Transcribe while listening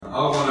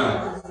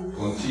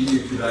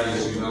today,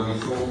 as you know, we're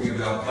talking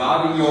about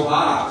guarding your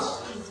heart.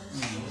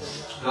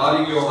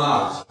 Guarding your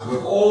heart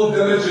with all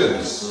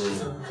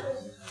diligence.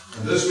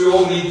 And this we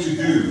all need to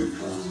do.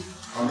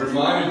 I'm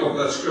reminded of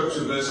that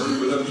scripture verse in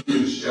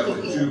Philippians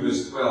chapter 2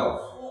 verse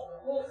 12.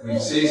 It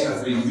says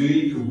that we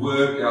need to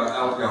work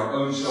out our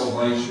own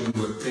salvation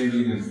with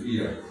trembling and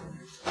fear.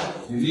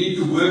 You need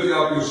to work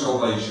out your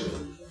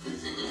salvation.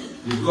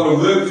 You've got a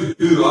work to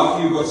do.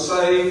 After you got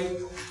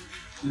saved,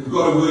 you've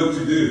got a work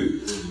to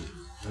do.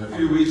 And a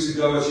few weeks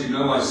ago, as you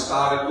know, I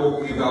started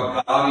talking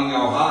about guarding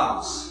our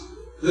hearts.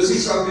 This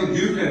is something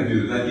you can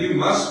do, that you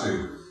must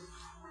do.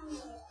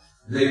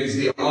 There is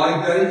the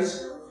eye gate.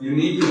 You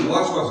need to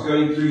watch what's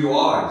going through your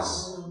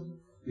eyes.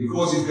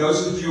 Because it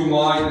goes into your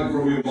mind, and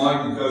from your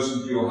mind it goes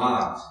into your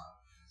heart.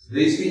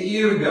 There's the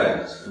ear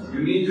gate.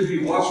 You need to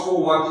be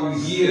watchful what you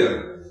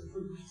hear.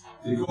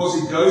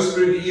 Because it goes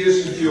through the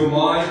ears into your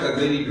mind, and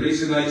then it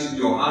resonates in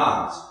your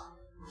heart.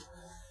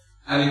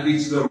 And if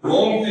it's the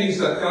wrong things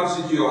that comes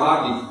into your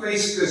heart, it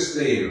festers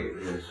there.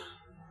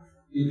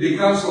 It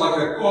becomes like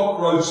a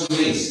cockroach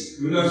nest.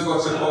 Who knows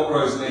what's a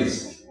cockroach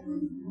nest?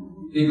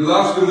 It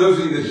loves to live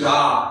in the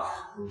dark.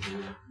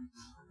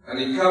 And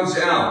it comes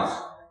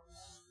out.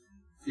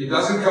 It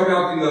doesn't come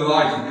out in the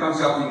light, it comes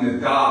out in the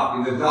dark.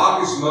 In the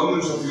darkest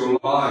moments of your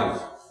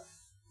life,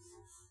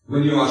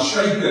 when you are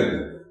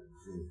shaken,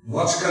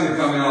 what's going to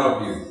come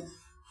out of you?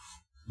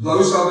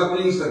 Those are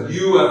the things that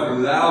you have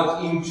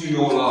allowed into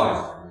your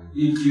life.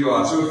 Into your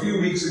heart. So a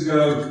few weeks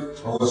ago,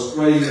 I was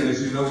praying, and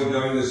as you know, we're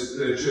going this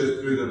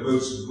church through the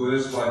books,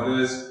 verse by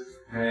verse,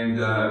 and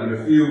in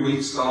a few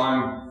weeks'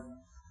 time,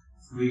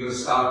 we're going to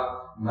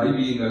start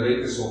maybe in the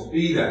letters of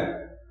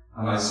Peter.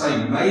 And I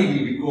say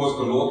maybe because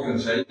the Lord can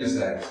change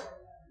that.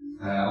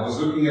 I was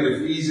looking at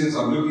Ephesians,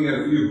 I'm looking at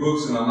a few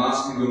books, and I'm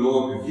asking the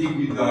Lord to give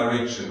me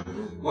direction.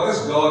 What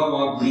does God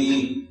want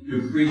me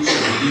to preach,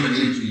 and you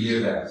need to hear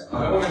that?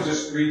 I don't want to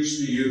just preach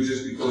to you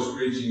just because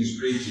preaching is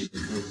preaching.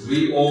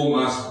 We all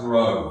must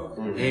grow.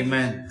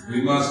 Amen.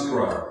 We must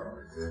grow.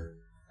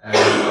 And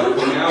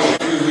for now, a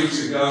few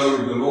weeks ago,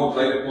 the Lord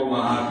laid upon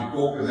my heart to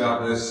talk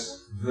about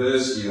this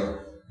verse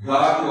here.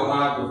 Guard your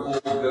heart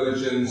with all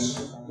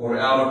diligence, or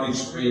out of it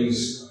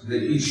springs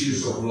the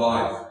issues of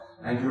life.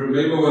 And you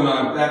remember when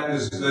I unpacked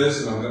this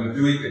verse, and I'm going to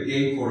do it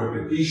again for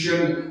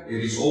repetition,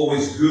 it is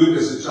always good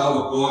as a child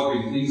of God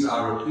when things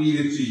are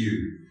repeated to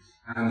you.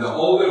 And the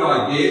older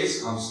I get,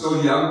 I'm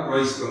still young,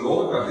 praise the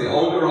Lord, but the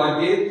older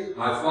I get,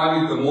 I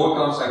find it the more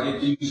times I get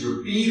things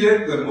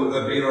repeated, the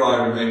better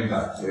I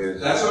remember.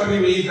 Yes. That's only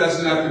me, it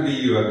doesn't have to be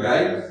you,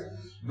 okay?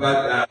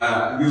 But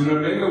you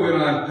remember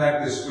when I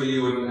unpacked this for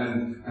you,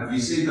 and we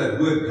said that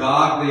word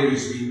guard there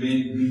is we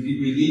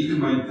need to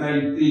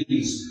maintain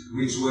things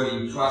which were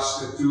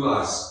entrusted to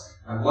us.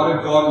 And what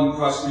did God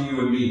entrust to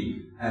you and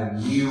me? A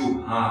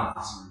new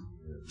heart.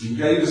 He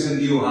gave us a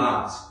new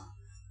heart.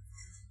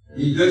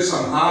 He did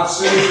some heart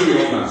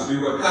surgery on us. We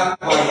were cut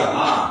by the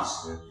heart.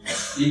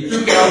 He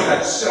took out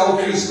that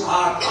selfish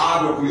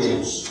heart of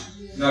yours.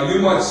 Now you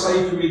might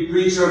say to me,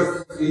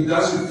 preacher, it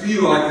doesn't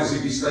feel like as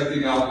if he's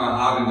taking out my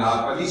heart and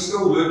heart, but he's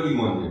still working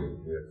on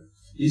you.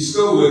 He's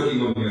still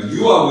working on you.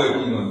 You are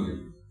working on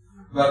you.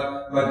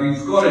 But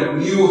we've got a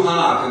new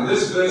heart, and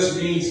this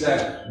verse means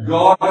that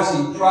God has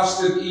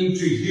entrusted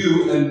into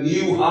you a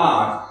new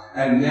heart.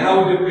 And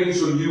now it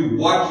depends on you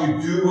what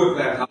you do with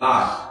that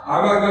heart.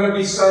 Am I going to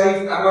be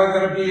saved? Am I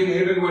going to be in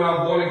heaven when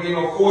I'm born again?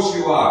 Of course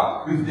you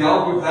are. We've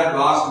dealt with that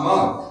last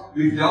month.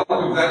 We've dealt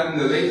with that in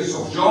the letters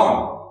of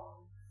John.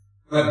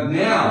 But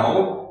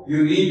now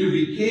you need to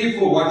be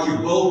careful what you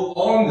build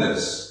on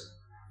this.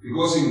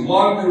 Because in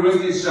 1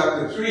 Corinthians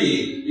chapter 3,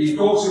 he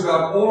talks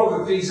about all of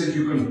the things that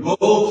you can build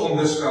on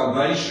this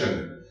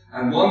foundation.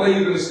 And one day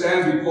you're going to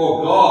stand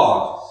before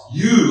God.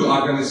 You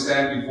are going to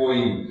stand before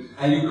Him.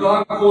 And you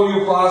can't call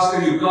your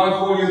pastor, you can't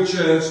call your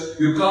church,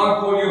 you can't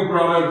call your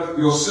brother,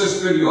 your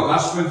sister, your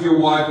husband, your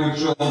wife,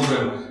 your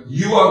children.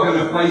 You are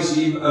going to face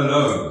Him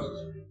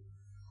alone.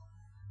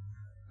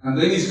 And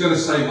then He's going to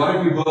say, what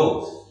have you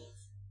built?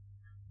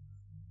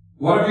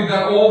 What have you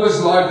done all this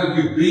life that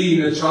you've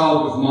been a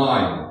child of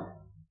mine?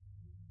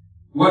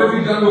 What have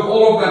you done with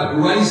all of that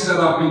grace that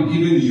I've been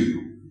giving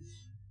you?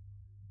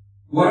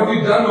 What have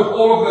you done with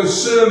all of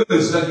those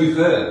sermons that you've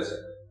heard?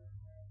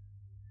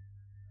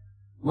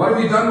 What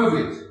have you done with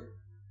it?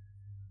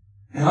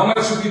 And how much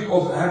of it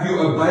have you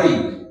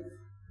obeyed?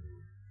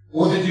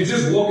 Or did you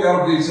just walk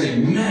out of there and say,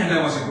 man,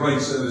 that was a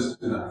great service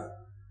tonight.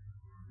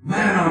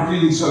 Man, I'm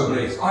feeling so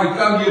blessed. I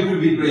come here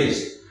to be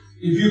blessed.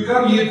 If you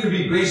come here to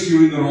be blessed,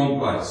 you're in the wrong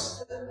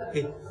place.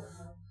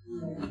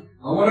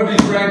 I want to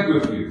be frank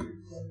with you.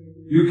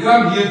 You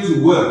come here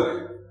to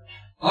work.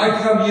 I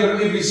come here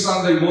every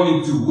Sunday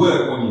morning to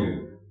work on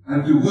you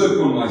and to work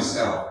on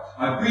myself.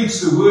 I preach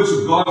the words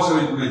of God so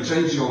it may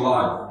change your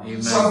life.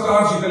 Amen.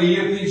 Sometimes you're going to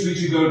hear things which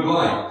you don't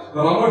like.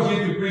 But I'm not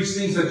here to preach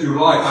things that you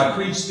like. I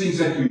preach things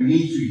that you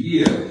need to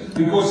hear.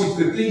 Because it's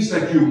the things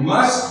that you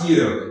must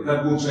hear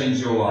that will change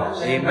your life.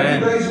 Amen.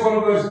 And today is one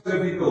of those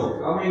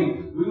difficult. I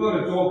mean, we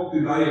want to talk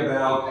today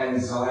about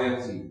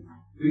anxiety.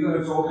 We're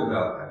going to talk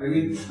about that.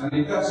 And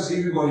it touches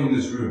everybody in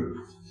this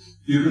room.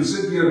 You can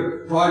sit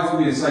here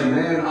pridefully and say,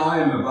 man, I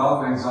am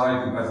above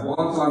anxiety, but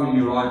one time in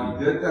your life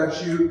he did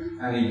touch you,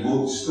 and he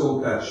will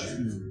still touch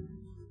you.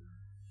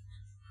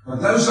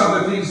 But those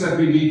are the things that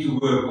we need to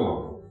work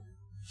on.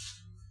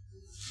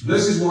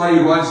 This is why he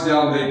writes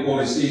down there, Paul,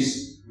 he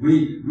says,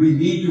 we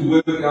need to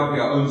work out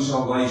our own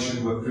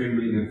salvation with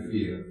trembling and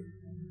fear.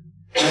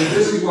 And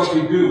this is what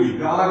we do. We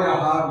guard our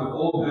heart with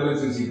all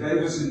diligence. He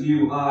gave us a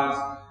new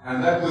heart,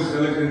 and that word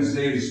diligence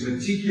there is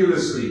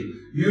meticulously.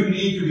 You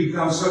need to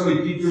become so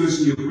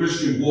meticulous in your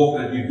Christian walk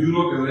that you do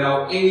not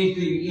allow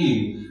anything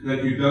in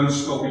that you don't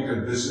stop it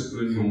and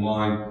discipline your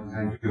mind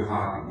and your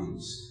heart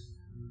against.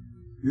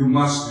 You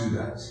must do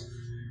that.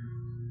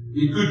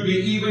 It could be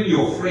even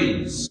your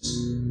friends.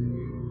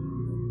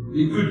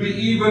 It could be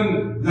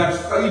even that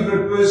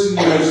favorite person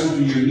you listen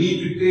to. You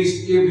need to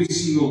test every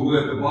single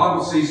word. The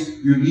Bible says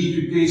you need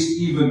to test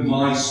even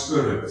my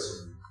spirit.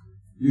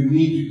 You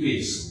need to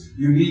test.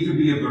 You need to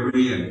be a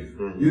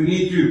Berean. You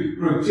need to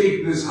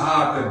protect this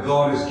heart that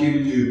God has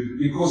given you,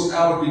 because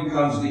out of it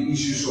comes the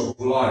issues of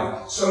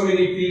life. So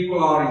many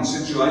people are in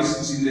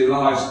situations in their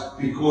lives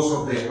because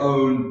of their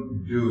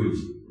own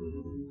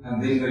doing.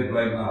 And then they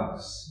blame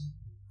others.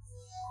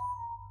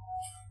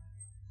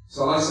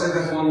 So I say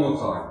that one more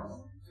time.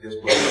 Yes,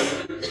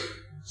 please.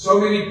 So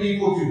many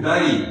people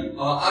today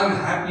are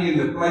unhappy in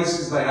the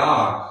places they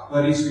are,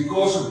 but it's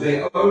because of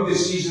their own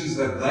decisions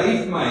that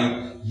they've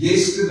made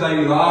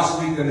yesterday, last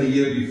week, and the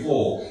year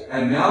before.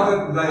 And now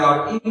that they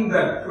are in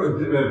that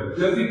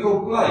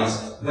difficult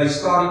place, they're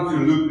starting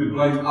to look to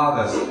blame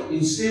others,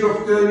 instead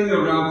of turning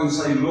around and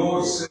saying,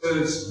 Lord,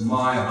 search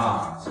my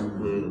heart.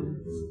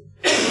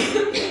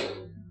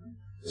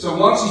 So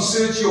once He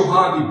searches your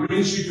heart, He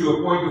brings you to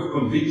a point of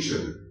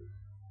conviction.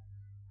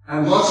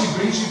 And once He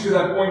brings you to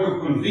that point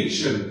of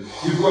conviction,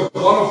 you've got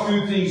one of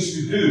two things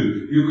to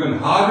do. You can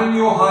harden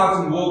your heart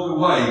and walk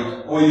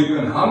away, or you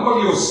can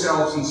humble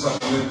yourselves and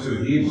submit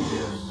to Him.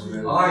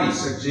 Yes. I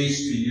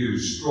suggest to you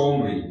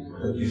strongly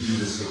that you do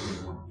the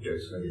second one.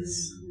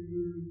 Yes.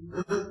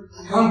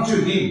 Come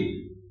to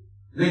Him.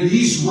 Let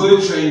His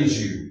word change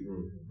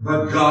you.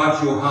 But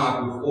guard your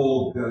heart with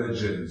all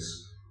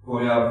diligence,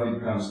 for out of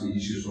it comes the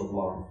issues of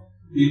life.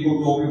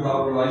 People talk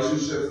about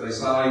relationships. They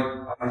say,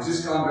 I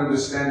just can't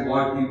understand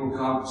why people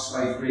can't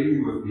stay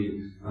friendly with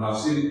me. And I've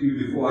said it to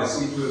you before. I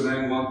said to a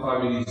man one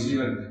time in New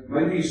Zealand,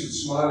 maybe you should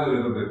smile a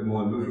little bit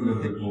more and look a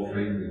little bit more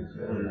friendly.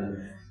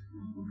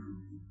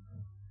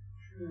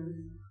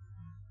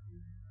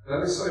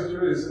 That is so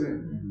true, isn't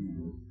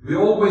it? We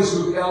always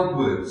look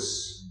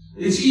outwards.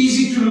 It's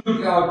easy to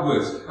look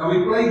outwards. And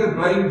we play the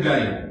blame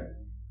game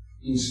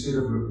instead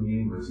of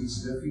looking inwards.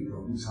 It's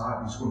difficult. It's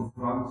hard. It's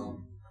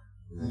confronting.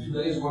 And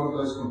today is one of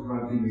those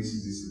confronting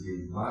messages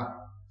again. Right?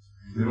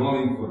 We're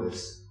all in for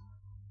this.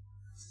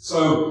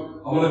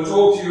 So, I want to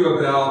talk to you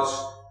about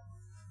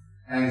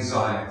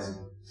anxiety.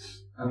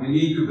 And we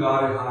need to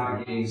guard our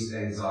heart against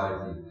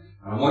anxiety.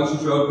 And I want you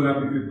to open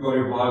up, if you've got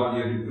your Bible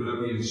here, in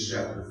Philippians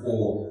chapter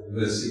 4,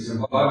 verse 6.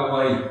 And by the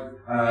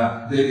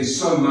way, there is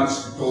so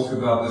much to talk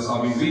about this.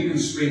 I mean, we can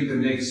spend the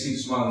next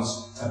 6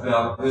 months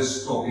about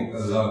this topic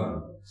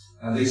alone.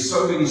 And there's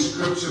so many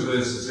scripture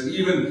verses. And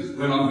even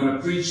when I'm going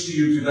to preach to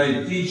you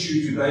today, teach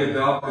you today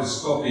about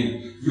this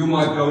topic, you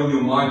might go in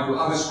your mind to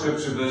other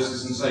scripture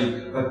verses and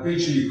say, but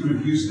preacher, you could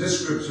have used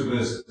this scripture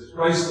verse.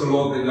 Praise the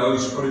Lord that the Holy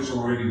Spirit's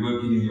already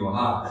working in your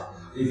heart.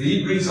 If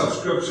He brings up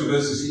scripture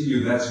verses in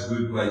you, that's a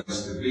good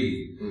place to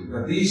be.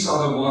 But these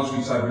are the ones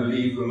which I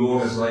believe the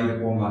Lord has laid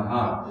upon my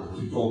heart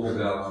to talk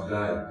about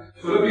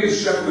today.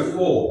 Philippians chapter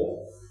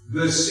 4,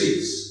 verse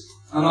 6.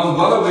 And I'm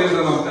well aware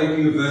that I'm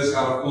taking a verse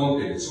out of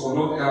context, or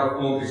not out of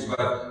context,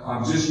 but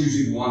I'm just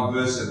using one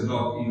verse and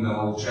not in the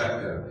whole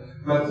chapter.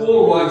 But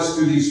Paul writes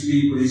to these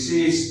people, he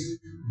says,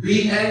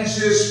 be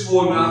anxious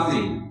for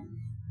nothing.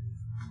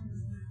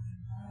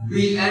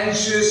 Be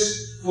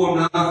anxious for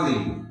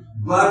nothing,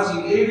 but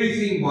in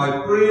everything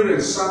by prayer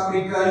and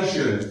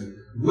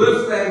supplication,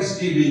 with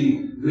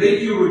thanksgiving,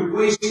 let your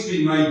requests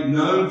be made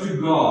known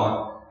to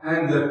God,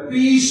 and the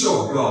peace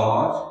of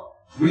God,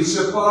 which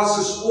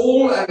surpasses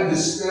all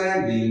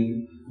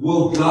understanding,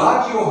 will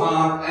guard your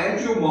heart and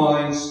your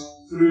minds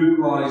through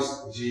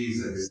Christ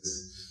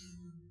Jesus.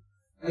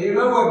 And you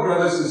know what,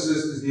 brothers and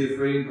sisters, dear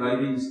friends,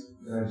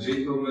 ladies,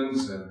 gentlemen,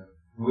 and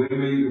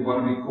whoever you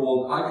want to be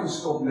called, I can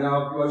stop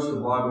now, close the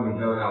Bible and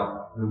go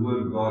out. The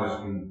Word of God has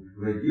been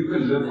read. You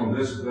can live on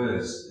this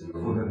verse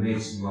for the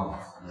next month.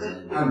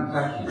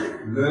 Unpack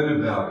it.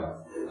 Learn about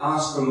it.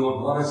 Ask the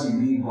Lord, what does He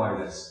mean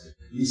by this?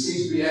 He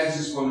says, be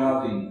anxious for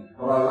nothing.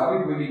 But I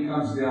love it when He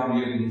comes down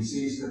here and He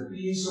says, the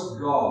peace of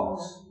God.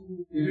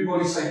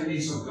 Everybody say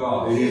peace of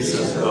God. Peace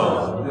of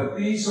God. The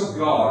peace of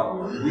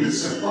God, which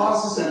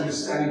surpasses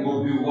understanding,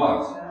 will do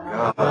what?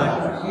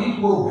 God.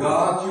 It will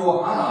guard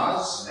your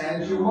hearts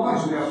and your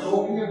minds. We are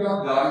talking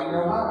about guarding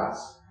our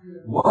hearts.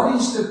 What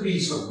is the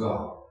peace of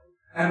God?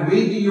 And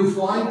where do you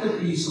find the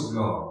peace of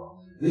God?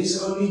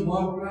 There's only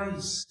one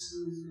place.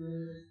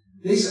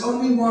 There's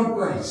only one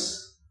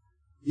place.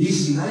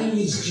 His name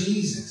is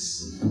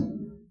Jesus.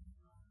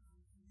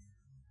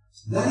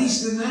 That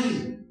is the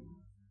name.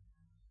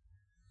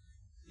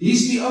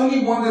 He's the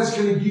only one that's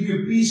going to give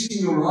you peace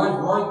in your life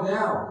right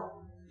now.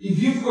 If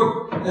you've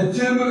got a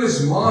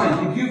turbulent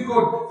mind, if you've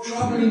got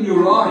trouble in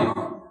your life,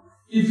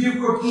 if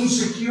you've got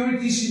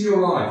insecurities in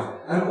your life,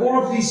 and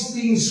all of these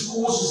things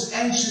causes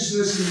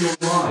anxiousness in your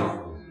life,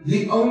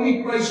 the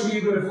only place where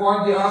you're going to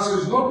find the answer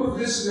is not with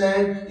this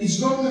man,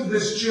 it's not with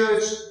this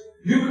church.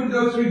 You can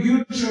go through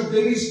YouTube,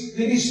 there is,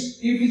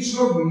 if it's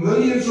not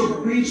millions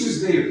of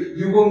preachers there,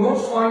 you will not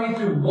find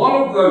it in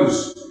one of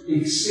those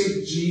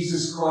except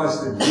Jesus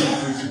Christ that he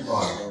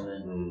crucified.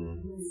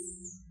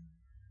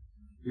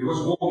 He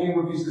was walking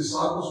with his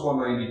disciples one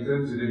day and he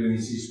turned to them and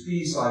he says,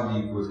 peace I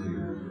leave with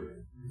you.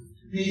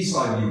 Peace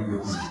I leave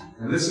with you.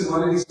 And listen,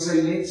 what did he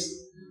say next?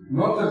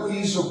 Not the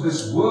peace of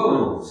this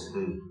world.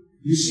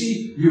 You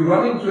see, you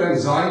run into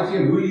anxiety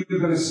and who are you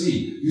going to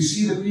see? You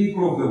see the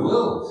people of the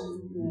world.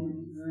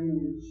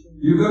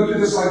 You go to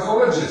the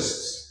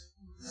psychologists.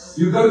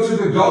 You go to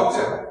the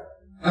doctor.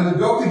 And the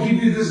doctor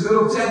gives you this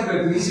little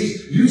tablet and he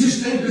says, you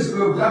just take this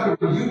little tablet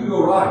and you'll be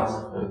alright.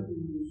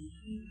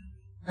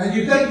 And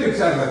you take the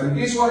tablet and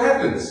guess what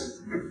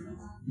happens?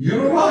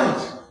 You're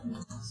alright.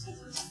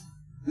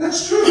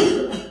 That's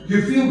true.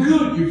 You feel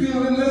good. You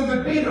feel a little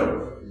bit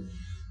better.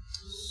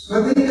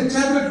 But then the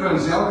tablet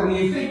runs out and the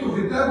effect of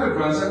the tablet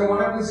runs out and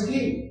what happens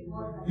again?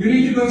 You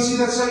need to go and see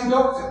that same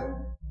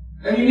doctor.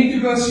 And you need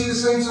to go and see the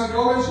same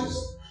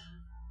psychologist.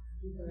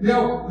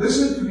 Now,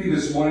 listen to me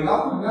this morning.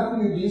 I've got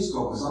nothing against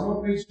doctors. I'm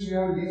not preaching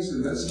out against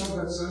them. That's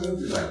not that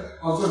sermon today.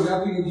 I've got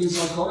nothing against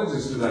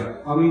psychologists today.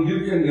 I mean,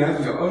 you can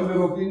have your own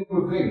little thing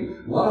with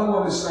them. What I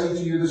want to say to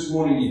you this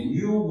morning, if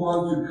you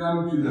want to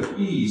come to the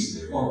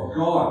peace of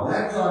God,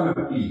 that kind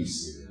of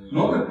peace,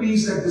 not the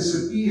peace that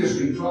disappears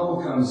when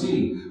trouble comes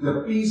in,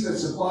 the peace that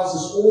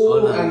surpasses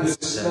all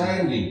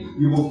understanding,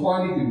 you will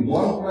find it in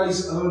one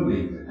place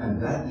only,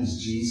 and that is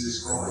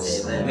Jesus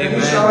Christ. Amen.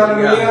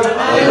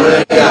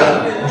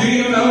 Do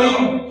you know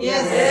Him?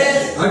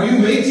 Yes. Have you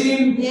met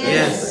Him?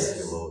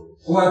 Yes.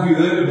 Or have you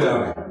heard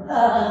about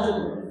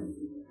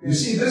Him? You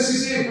see, this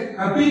is it.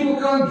 And people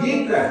can't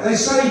get that. They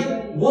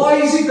say, why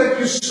is it that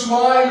you're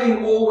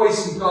smiling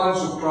always in times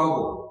of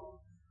trouble?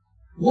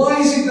 Why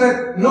is it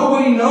that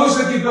nobody knows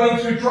that you're going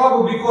through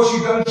trouble because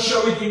you don't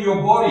show it in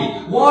your body?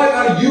 Why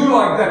are you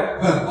like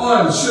that? But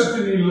I'm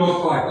certainly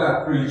not like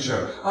that,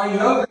 preacher. I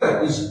know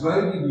that is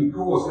maybe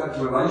because that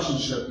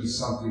relationship is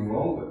something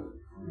wrong with.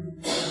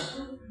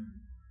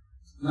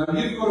 Now,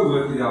 you've got to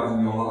work it out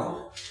in your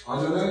life. I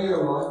don't know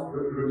your life.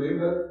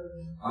 Remember,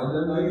 I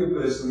don't know you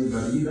personally,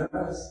 but He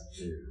does.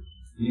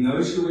 He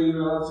knows you where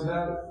you are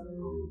today.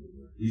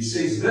 He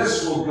says,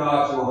 this will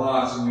guard your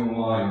hearts and your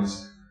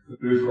minds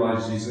through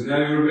Christ Jesus. Now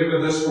you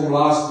remember this from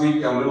last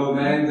week, our little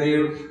man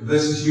there.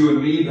 This is you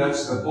and me,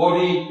 that's the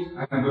body.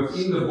 And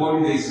within the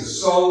body there's the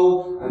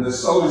soul. And the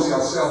soul is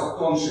our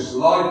self-conscious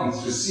life.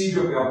 It's the seed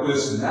of our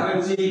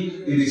personality.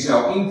 It is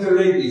our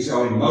intellect. It's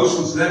our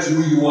emotions. That's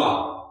who you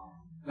are.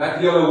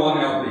 That yellow one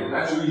out there,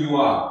 that's who you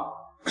are.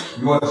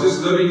 You are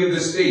just living in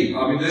this thing.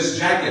 I mean, this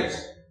jacket,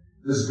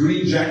 this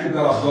green jacket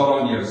that I've got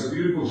on here, it's a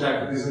beautiful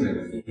jacket, isn't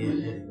it?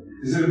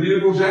 Is it a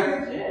beautiful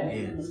jacket?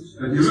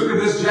 Yeah. If you look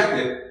at this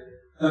jacket,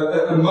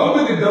 a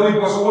moment ago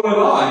it was all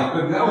alive,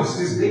 but now it's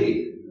just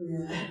dead.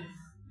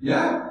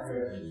 Yeah?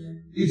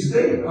 It's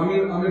dead. I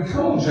mean,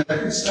 come on,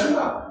 jacket, stand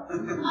up.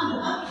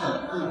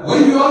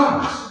 Wave your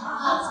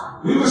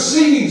arms. We were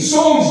singing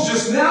songs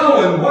just now,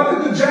 and what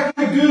did the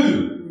jacket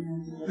do?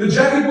 The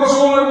jacket was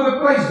all over the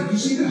place. Did you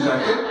see the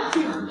jacket?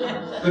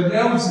 But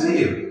now it's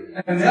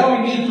there. And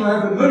now we need to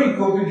have a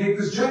miracle to get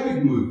this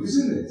jacket moved,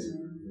 isn't it?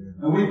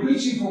 And we're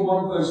preaching from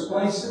one of those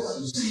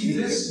places. You see,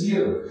 this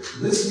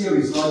here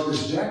is like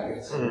this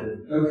jacket.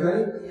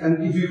 Okay?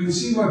 And if you can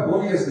see my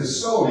body as the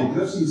soul, it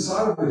lives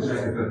inside of the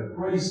jacket. But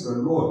praise the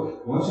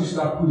Lord. Once you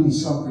start putting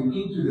something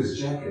into this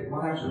jacket,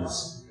 what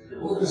happens?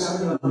 All of a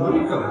sudden a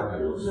miracle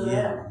happens.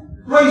 Yeah.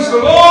 Praise the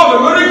Lord, a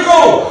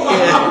miracle!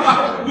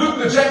 Yeah.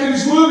 Look, the jacket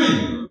is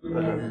moving.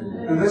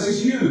 And this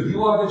is you.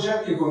 You are the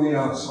jacket on the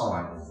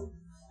outside.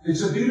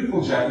 It's a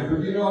beautiful jacket,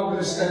 but you know I'm going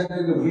to stand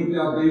in the wind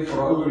out there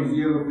for over a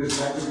year with this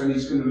jacket and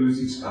it's going to lose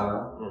its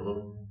color.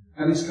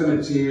 And it's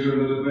going to tear a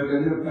little bit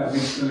and the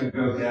fabric's going to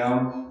go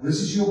down. This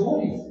is your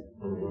body.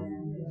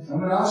 I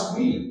mean, ask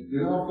me.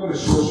 You know, I've got a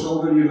short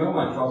shoulder, you know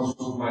my troubles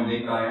with my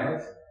neck I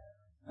had.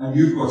 And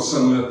you've got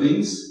similar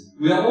things.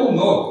 We are all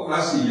not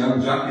fussy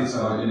young jackets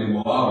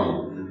anymore, are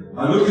we?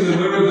 I look in the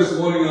mirror this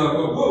morning and I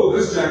thought, whoa,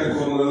 this jacket's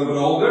a little bit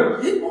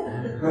older.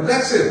 But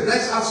that's it.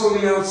 That's us on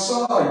the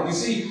outside. You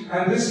see,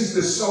 and this is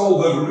the soul.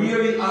 The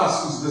really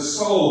us is the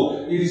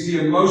soul. It is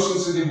the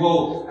emotions of the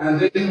will. And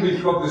then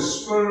we've got the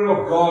Spirit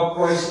of God,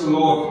 praise the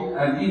Lord.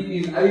 And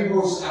it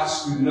enables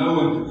us to know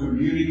and to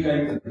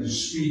communicate and to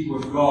speak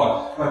with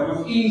God. But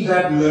within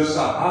that lives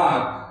a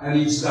heart. And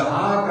it's the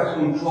heart that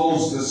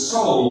controls the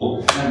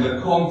soul. And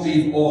the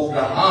content of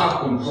the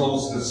heart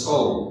controls the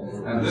soul.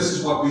 And this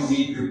is what we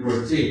need to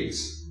protect.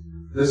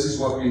 This is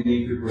what we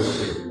need to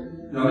protect.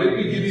 Now let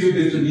me give you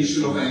a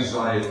definition of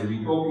anxiety.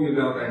 We're talking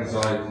about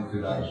anxiety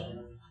today.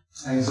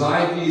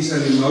 Anxiety is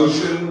an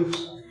emotion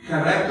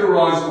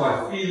characterized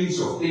by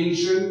feelings of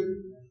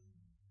tension,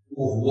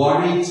 of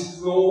worried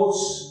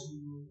thoughts,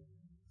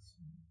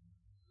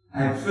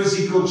 and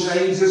physical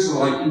changes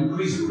like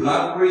increased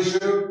blood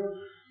pressure.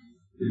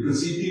 You can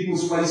see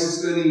people's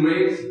faces turning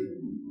red.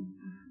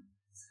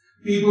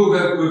 People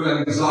with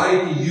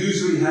anxiety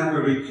usually have a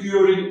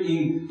recurring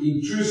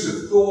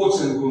intrusive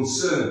thoughts and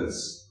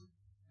concerns.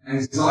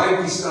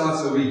 Anxiety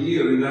starts over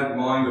here in that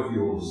mind of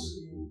yours.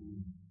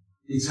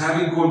 It's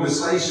having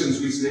conversations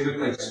which never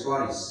takes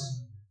place.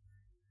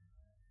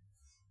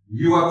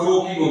 You are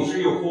talking on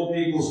 3 or 4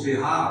 people's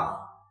behalf.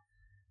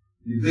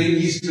 Then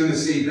he's going to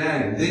say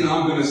that, and then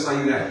I'm going to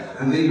say that.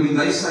 And then when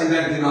they say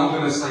that, then I'm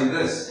going to say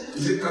this.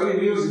 Is it coming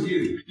me or is it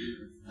you?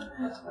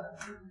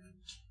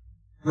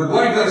 But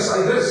what if they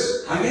say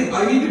this? I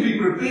need to be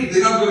prepared,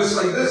 then I'm going to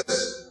say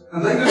this.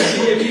 And they're going to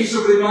give me a piece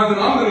of their mind,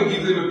 and I'm going to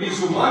give them a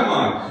piece of my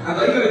mind. And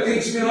they're going to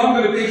text me, and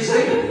I'm going to text them.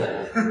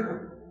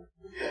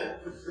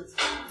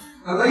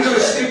 And they're going to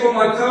step on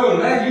my toe, and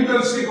man, you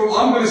don't step on,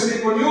 I'm going to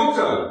step on your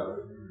toe.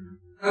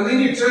 And then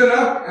you turn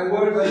up, and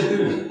what do they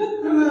do?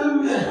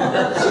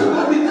 Hello, so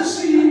lovely to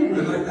see you.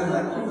 And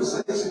that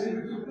conversation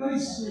never took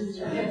place.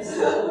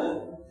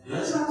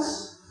 That's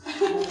us.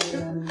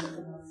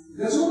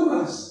 That's all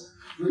of us.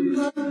 Whether you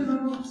love it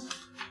or not.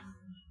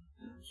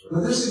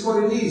 But this is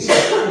what it is.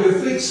 It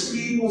affects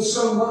people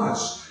so much.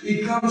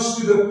 It comes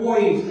to the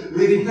point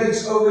where it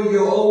takes over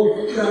your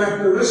whole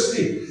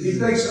characteristic. It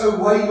takes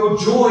away your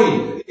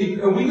joy.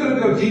 And we're going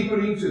to go deeper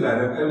into that.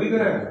 Okay? We're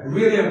going to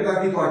really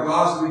unpack it like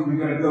last week. We're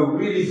going to go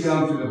really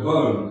down to the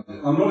bone.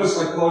 I'm not a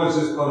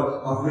psychologist,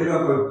 but I've read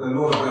up a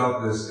lot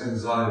about this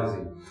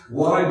anxiety.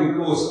 Why?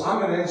 Because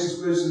I'm an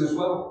anxious person as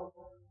well.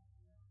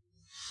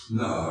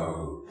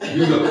 No,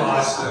 you're the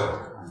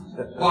pastor.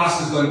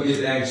 Pastors don't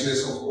get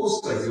anxious. Of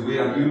course they do. We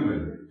are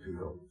human.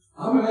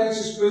 I'm an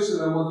anxious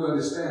person. I want to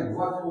understand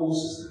what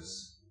causes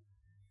this.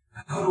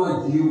 How do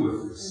I deal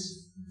with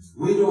this?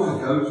 Where do I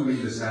go to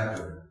when this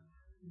happens?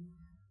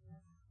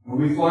 And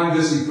we find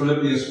this in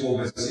Philippians 4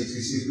 verse 6.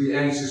 He says, be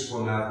anxious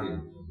for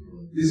nothing.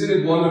 Isn't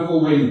it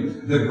wonderful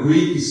when the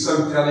Greek is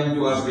so telling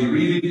to us? We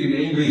read it in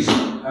English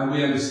and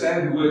we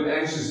understand the word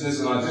anxiousness,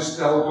 and I just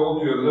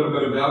told you a little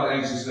bit about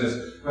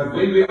anxiousness. But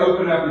when we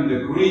open up in the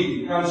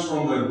Greek, it comes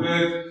from the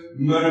word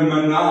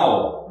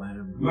mermenao.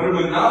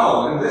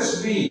 Mermenao, and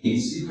this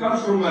means, it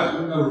comes from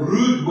a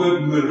root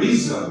word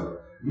merizo.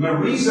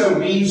 Merizo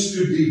means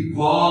to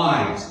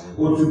divide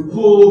or to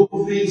pull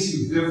things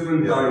in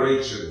different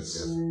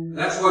directions.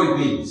 That's what it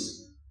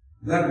means.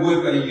 That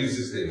word that he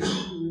uses there.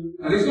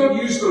 And it's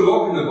not used a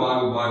lot in the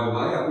Bible, by the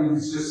way. I think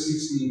it's just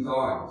 16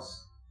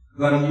 times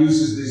that he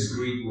uses this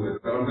Greek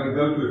word. But I'm going to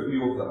go to a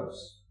few of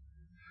those.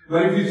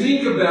 But if you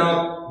think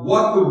about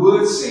what the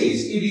word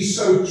says, it is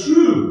so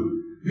true.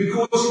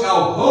 Because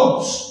our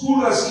hopes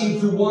pull us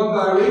into one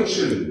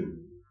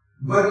direction.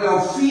 But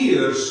our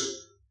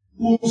fears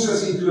pulls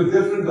us into a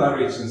different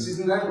direction.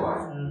 Isn't that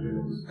right?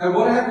 And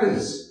what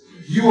happens?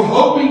 You're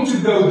hoping to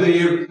go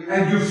there,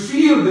 and you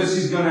feel this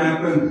is going to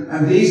happen,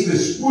 and there's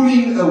this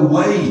pulling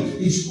away.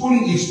 It's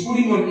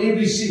pulling on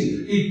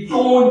everything. It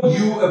torn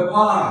you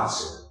apart.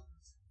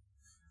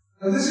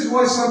 And this is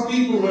why some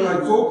people, when I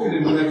talk to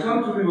them, when they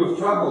come to me with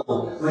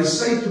trouble, they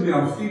say to me,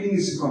 I'm feeling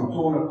as if I'm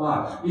torn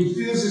apart. It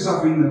feels as if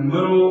I'm in the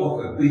middle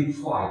of a big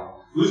fight.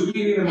 Who's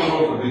been in the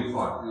middle of a big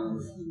fight?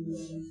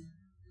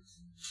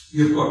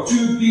 You've got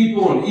 2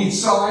 people on each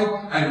side,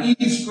 and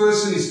each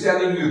person is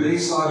telling you their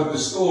side of the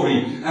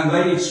story, and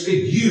they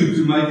expect you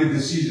to make a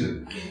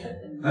decision.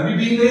 Have you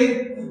been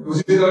there? Or is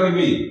it only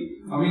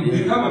me? I mean, if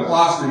you become a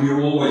pastor,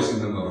 you're always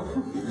in the middle.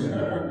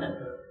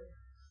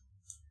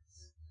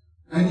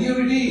 And here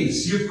it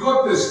is. You've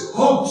got this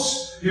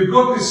hopes. You've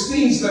got these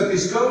things that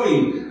is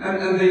going.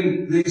 And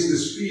then there's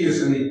this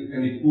fears, and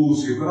it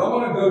pulls you. But I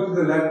want to go to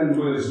the Latin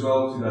word as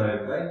well today,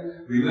 okay?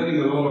 We're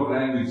learning a lot of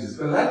languages.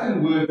 The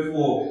Latin word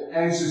for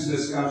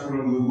anxiousness comes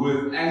from the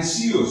word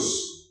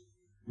anxious,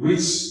 which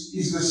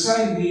is the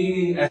same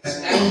meaning as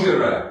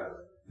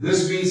anger.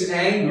 This means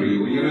angry.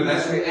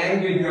 That's where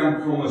anger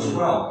comes from as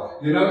well.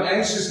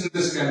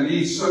 Anxiousness can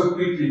lead so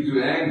quickly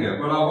to anger,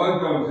 but I won't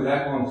go into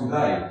that one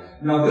today.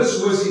 Now,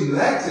 this was in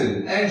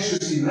Latin.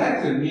 Anxious in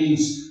Latin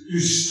means to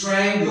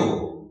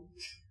strangle.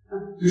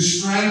 To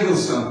strangle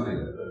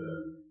something.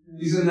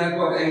 Isn't that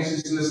what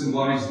anxiousness and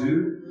worries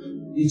do?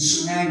 It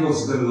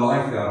strangles the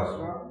life out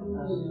of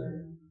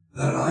you.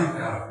 The life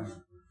out of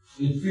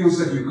you. It feels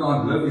that you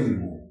can't live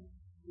anymore.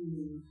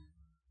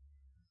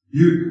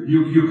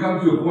 You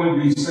come to a point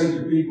where you say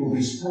to people,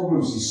 these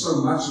problems is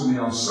so much for me,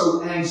 I'm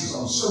so anxious,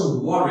 I'm so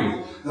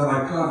worried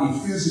that it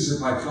feels as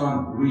if I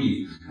can't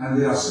breathe. And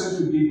there are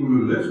certain people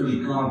who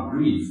literally can't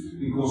breathe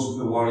because of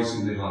the worries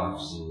in their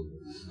lives.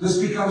 This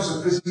becomes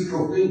a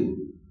physical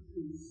thing.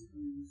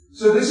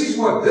 So this is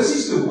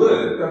the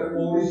word that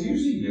Paul is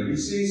using here.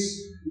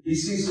 He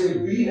says there,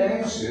 be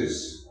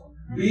anxious,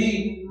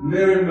 be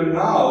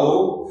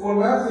mermenao for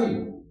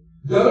nothing.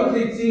 Don't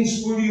let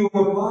things pull you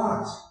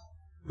apart.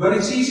 But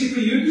it's easy for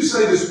you to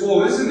say this,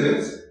 Paul, isn't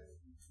it?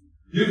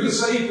 You can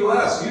say it to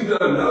us. You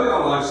don't know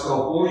our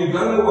lifestyle, Paul. You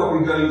don't know what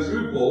we're going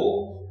through,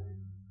 Paul.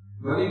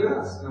 But he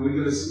does, and we're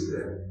going to see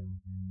that.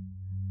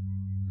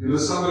 You know,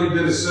 somebody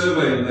did a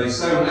survey, and they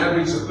say on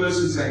average a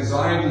person's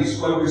anxiety is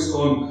focused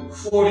on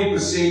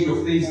 40%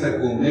 of things that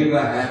will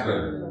never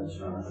happen.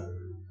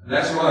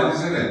 That's right,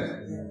 isn't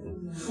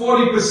it?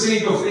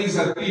 40% of things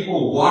that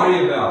people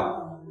worry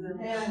about.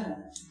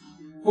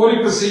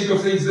 40%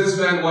 of things this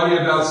man worry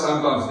about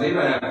sometimes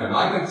never happen.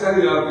 I can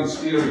tell you out of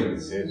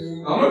experience. Yes.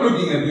 I'm not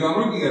looking at you, I'm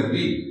looking at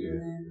me.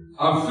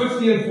 I'm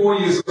 50 and 4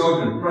 years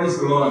old, and praise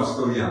the Lord, I'm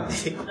still young.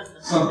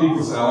 Some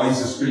people say, oh, he's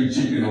a spring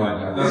chicken right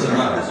now. It doesn't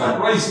matter. So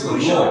praise the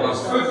Lord. I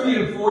was 50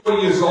 and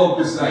 40 years old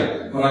this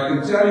day. But I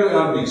can tell you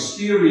out of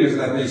experience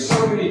that there's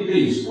so many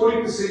things,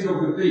 40%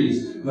 of the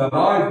things that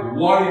I've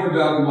worried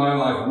about in my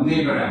life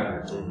never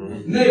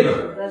happen.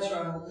 Never. That's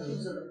right.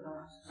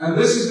 And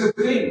this is the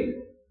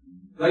thing.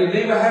 They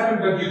never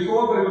happened, but you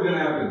thought they were going to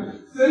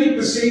happen.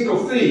 30%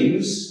 of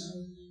things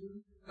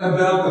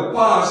about the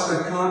past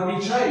that can't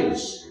be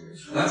changed.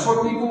 That's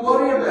what people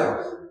worry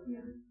about.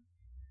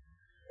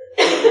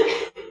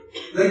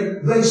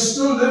 They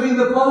still live in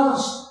the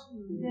past.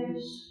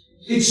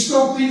 It's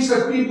still things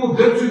that people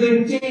did to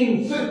them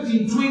 10,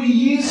 15, 20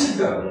 years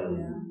ago.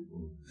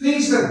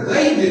 Things that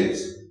they did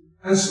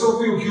and still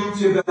feel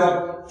guilty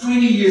about 20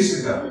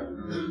 years ago.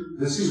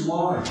 This is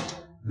why.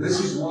 This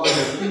is why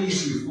the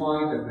peace you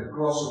find at the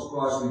cross of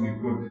Christ when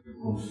you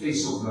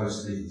confess of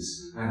those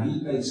things. And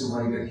He takes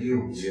away the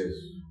guilt. Yes.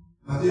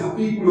 But there are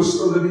people who are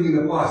still living in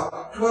the past.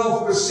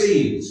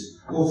 12%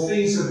 of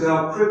things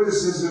about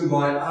criticism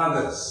by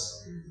others.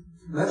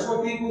 That's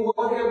what people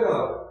worry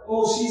about.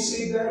 Oh, she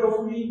said that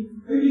of me.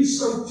 Maybe it's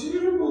so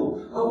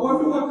terrible. I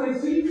wonder what they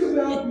think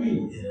about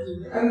me.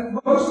 And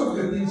most of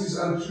the things is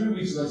untrue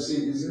which they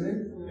said, isn't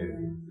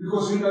it?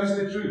 Because who knows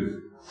the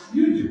truth?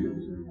 You do.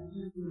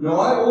 Now,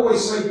 I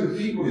always say to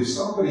people, if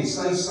somebody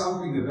says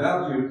something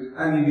about you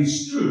and it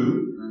is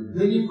true,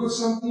 then you've got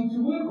something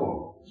to work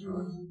on.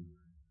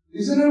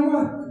 Isn't that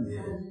right?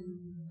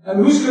 Yeah.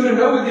 And who's going to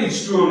know whether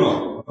it's true or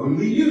not?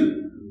 Only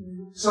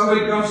you.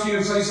 Somebody comes to you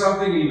and says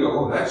something and you go,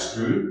 oh, that's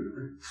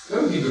true.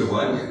 Don't give it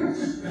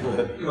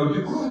away. Go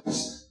to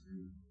Christ.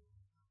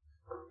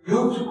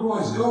 Go to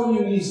Christ. Go on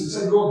your knees and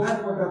say, Lord,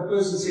 that's what that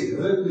person said. It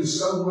hurt me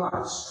so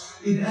much.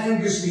 It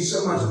angers me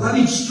so much. But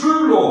it's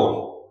true,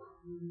 Lord.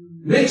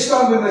 Next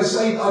time when they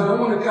say, I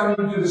don't want to come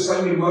into the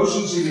same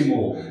emotions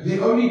anymore, the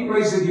only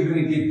place that you're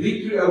going to get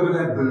victory over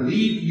that,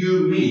 believe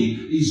you me,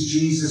 is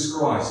Jesus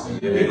Christ.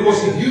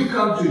 Because if you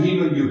come to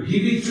Him and you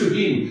give it to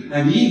Him,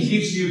 and He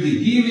gives you the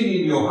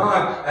healing in your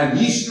heart, and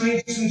He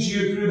strengthens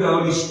you through the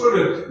Holy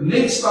Spirit,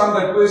 next time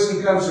that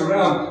person comes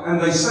around and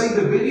they say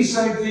the very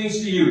same things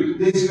to you,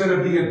 there's going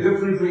to be a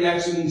different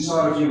reaction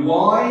inside of you.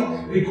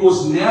 Why?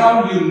 Because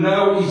now you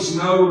know it's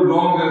no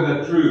longer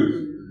the truth.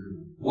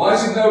 Why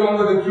is it no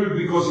longer the truth?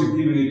 Because you've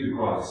given it to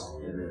Christ.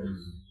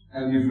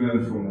 And you've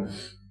learned from it.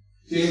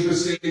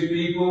 10% of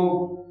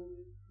people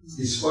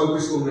is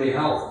focused on their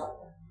health,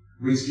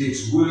 which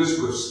gets worse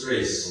with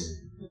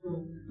stress.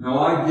 Now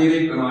I get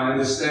it and I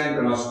understand,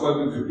 and I've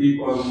spoken to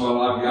people over my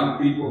life. Young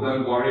people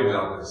don't worry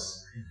about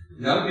this.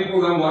 Young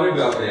people don't worry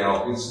about their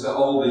health. It's the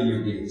older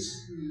you get.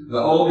 The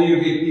older you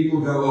get,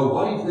 people go, oh,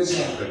 what if this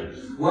happened?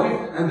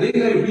 And then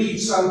they read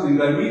something.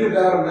 They read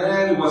about a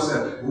man who was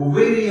a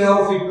very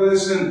healthy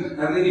person,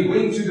 and then he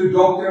went to the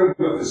doctor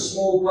with a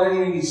small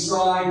pain in his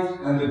side,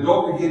 and the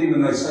doctor get him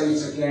and they say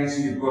it's a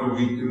cancer, you've got a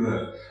week to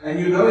live.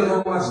 And you know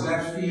how much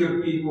that fear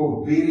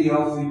people, very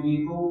healthy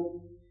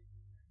people?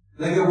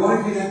 They go, what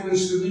if it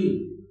happens to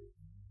me?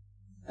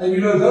 And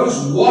you know,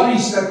 those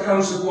worries that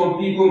comes upon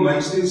people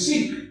makes them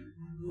sick.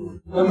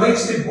 It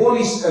makes their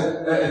bodies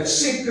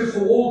accepted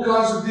for all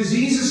kinds of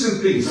diseases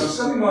and things. I'm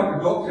sounding like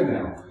a doctor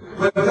now.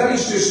 But that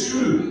is just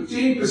true.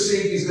 10%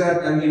 is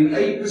that, and then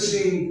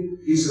 8%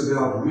 is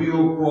about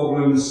real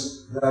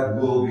problems that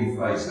will be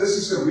faced. This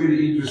is a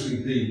really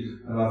interesting thing,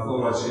 and I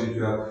thought I'd share it with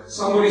you.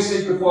 Somebody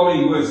said the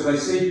following words. They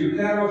said, you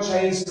cannot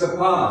change the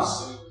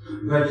past,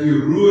 but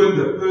you ruin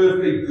the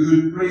perfect,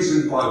 good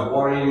present by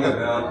worrying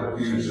about the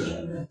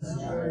future.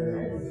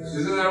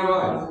 Isn't that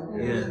right?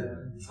 Yeah.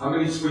 I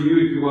mean, it's for you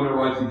if you want to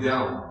write it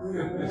down.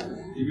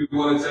 If you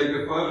want to take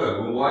a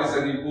photo. Well, why is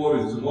that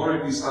important? Tomorrow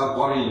if you start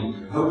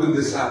worrying, open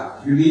this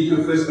up. You need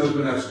to first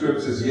open up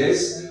scriptures,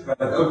 yes? But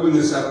open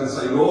this up and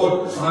say,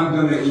 Lord, I'm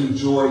going to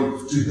enjoy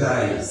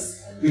today.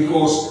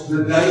 Because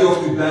the day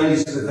of today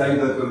is the day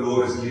that the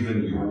Lord has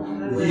given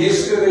you.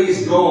 Yesterday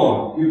is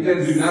gone. You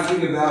can do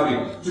nothing about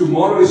it.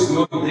 Tomorrow is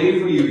not there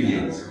for you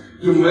yet.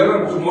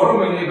 Tomorrow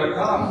may never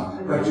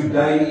come, but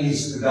today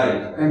is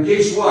today. And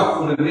guess what?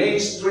 For the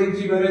next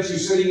 20 minutes you're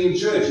sitting in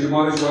church, you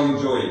might as well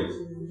enjoy it.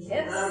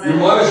 Yes. You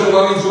might as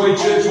well enjoy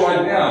church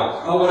right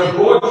now. I want to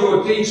draw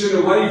your attention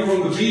away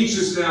from the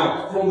beaches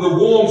now, from the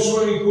warm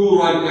swimming pool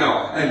right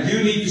now. And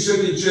you need to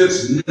sit in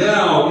church.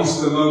 Now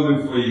is the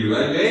moment for you.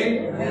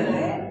 Amen?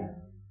 Amen.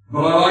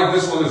 But I like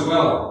this one as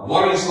well.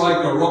 Worry is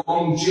like a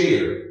rocking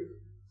chair.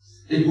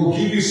 It will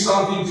give you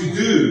something to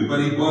do,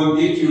 but it won't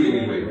get you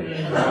anywhere.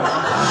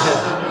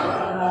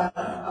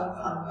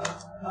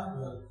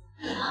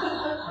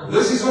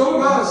 This is all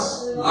of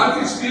us.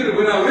 I've experienced,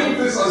 when I read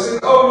this, I said,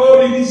 oh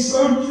Lord, it is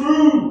so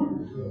true.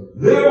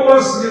 There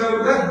was,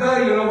 that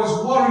day, and I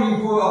was worrying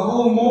for a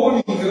whole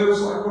morning, and it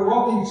was like a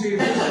rocking chair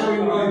just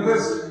going like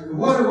this.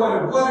 Worry.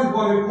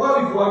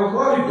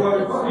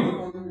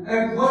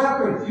 And what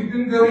happened? You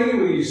didn't go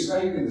anywhere, you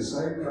stayed in the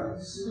same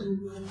place.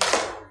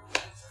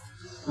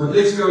 But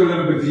let's go a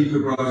little bit deeper,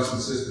 brothers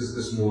and sisters,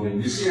 this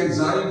morning. You see,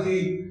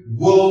 anxiety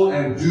will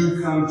and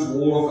do come to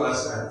all of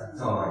us at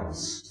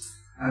times.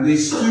 And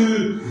there's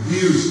two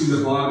views in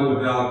the Bible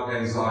about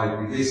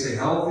anxiety. There's a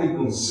healthy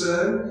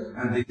concern,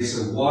 and there's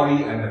a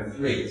worry and a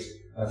fret.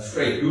 A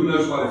fret. Who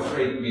knows what a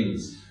fret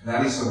means?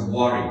 That is a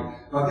worry.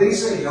 But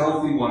there's a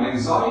healthy one.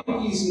 Anxiety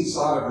is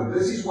inside of it.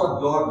 This is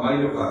what God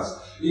made of us.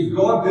 If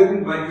God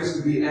didn't make us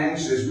to be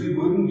anxious, we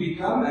wouldn't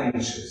become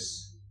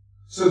anxious.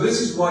 So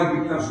this is why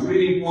it becomes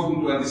really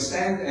important to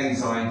understand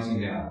anxiety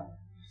now.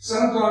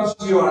 Sometimes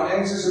you are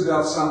anxious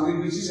about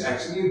something which is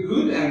actually a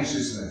good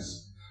anxiousness.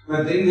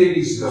 But then there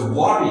is the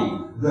worry,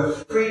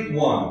 the fret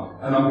one,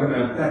 and I'm going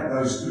to unpack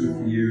those two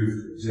for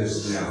you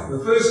just now. The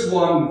first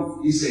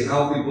one is a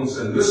healthy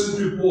concern. Listen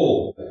to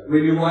Paul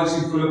when he writes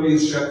in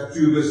Philippians chapter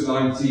 2 verse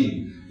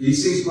 19. He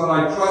says, but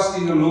I trust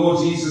in the Lord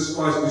Jesus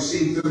Christ to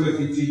send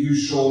Timothy to you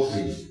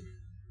shortly,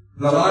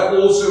 that I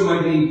also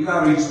may be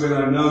encouraged when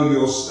I know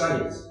your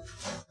state.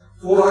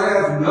 For I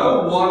have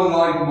no one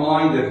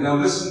like-minded, now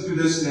listen to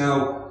this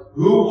now,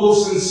 who will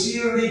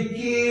sincerely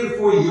care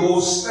for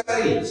your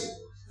state.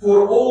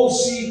 For all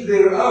seek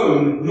their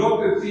own,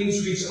 not the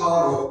things which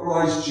are of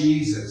Christ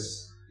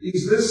Jesus.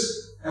 Is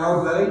this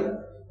our day?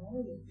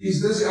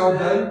 Is this our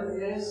day?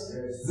 Yes.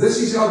 This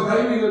is our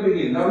day we're living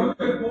in. Now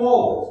look at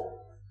Paul.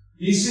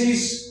 He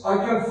says, I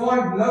can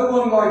find no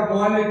one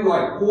like-minded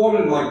like Paul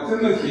and like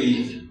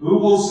Timothy, who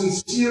will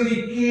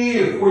sincerely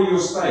care for your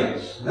state.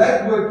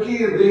 That word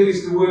care there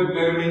is the word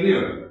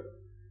merimneo.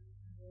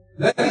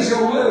 That is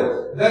your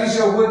word. That is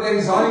your word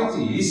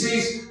anxiety. He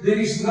says, there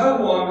is no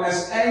one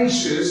as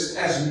anxious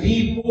as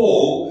me,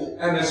 Paul,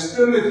 and as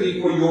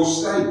Timothy for your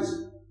state.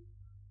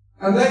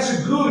 And that's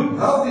a good,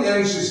 healthy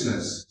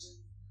anxiousness.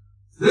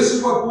 This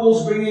is what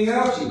Paul's bringing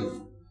out here.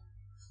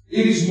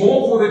 It is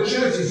more for the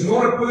church. It's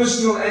not a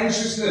personal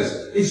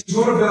anxiousness. It's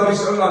not about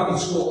his own life.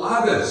 It's for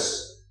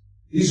others.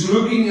 He's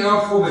looking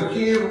out for the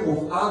care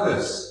of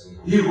others.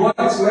 He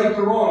writes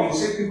later on in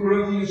 2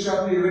 Corinthians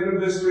chapter 11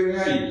 verse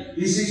 28.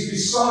 He says,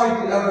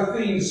 beside the other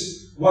things,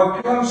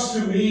 what comes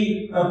to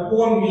me,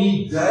 upon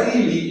me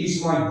daily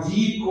is my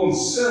deep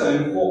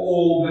concern for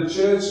all the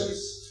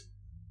churches.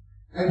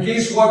 And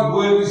guess what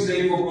word is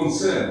there for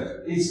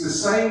concern? It's the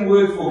same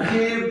word for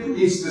care.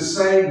 It's the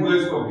same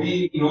word for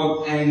being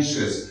not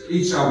anxious.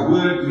 It's our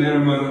word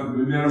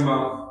merimano.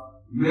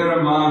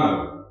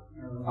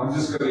 I'm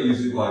just going to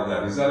use it like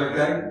that. Is that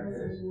okay?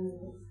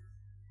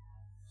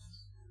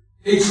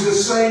 It's the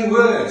same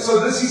word.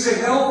 So this is a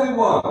healthy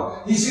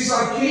one. He says,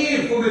 I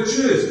care for the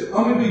church.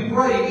 I mean, we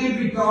pray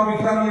every time we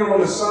come here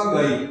on a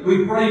Sunday.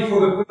 We pray for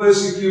the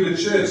persecuted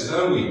church,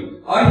 don't we?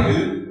 I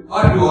do.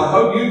 I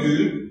hope you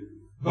do.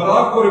 But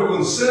I've got a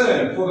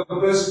concern for the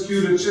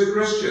persecuted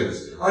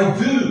Christians. I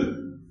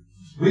do.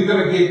 We're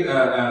going to get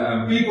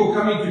people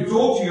coming to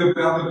talk to you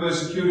about the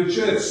persecuted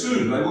church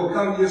soon. They will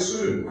come here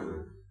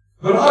soon.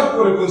 But I've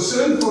got a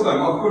concern for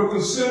them. I've got a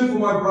concern for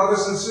my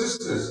brothers and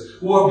sisters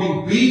who are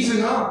being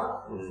beaten up.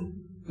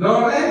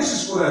 Now, I'm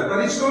anxious for that,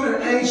 but it's not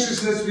an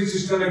anxiousness which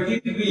is going to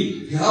give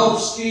me health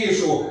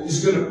scares or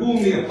is going to pull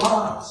me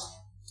apart.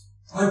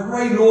 I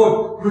pray,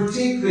 Lord,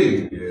 protect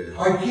them.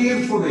 I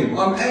care for them.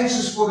 I'm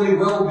anxious for their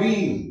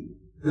well-being.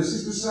 This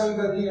is the same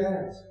that He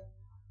had.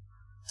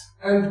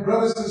 And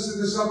brothers and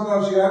sisters,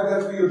 sometimes you have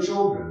that for your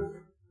children.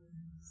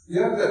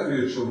 You have that for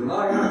your children.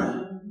 I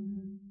have.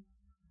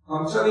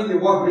 I'm telling you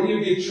what, when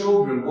you get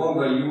children, one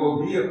day you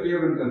will be a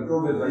parent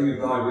until the day you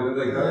die, whether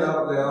they go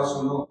out of the house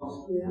or not.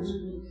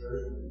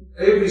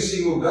 Every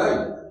single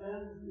day.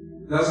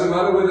 Doesn't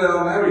matter whether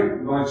they're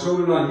married. My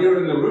children are here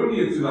in the room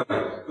here tonight.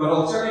 But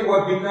I'll tell you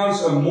what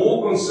becomes a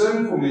more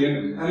concern for me,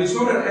 and it's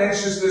not an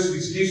anxiousness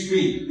which gives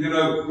me,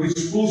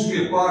 which pulls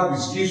me apart,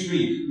 which gives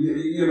me,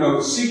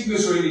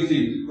 sickness or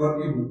anything. But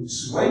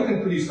wait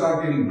until you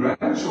start getting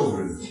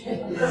grandchildren.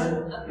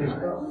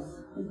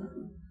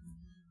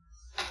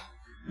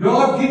 No,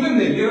 I've given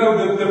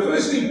them. The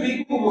first thing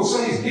people will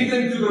say is, give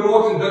them to the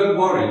Lord and don't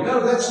worry.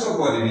 No, that's not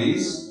what it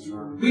is.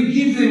 We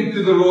give them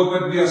to the Lord,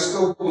 but we are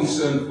still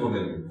concerned for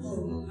them.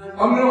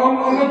 I'm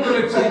not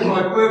going to take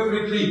my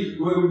perfectly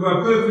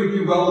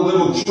well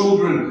little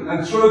children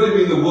and throw them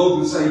in the world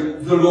and say,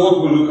 the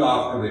Lord will look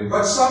after them.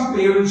 But some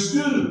parents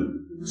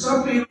do.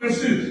 Some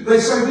parents do. They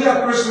say, we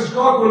are Christians,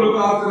 God will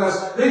look after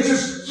us. They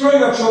just throw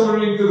your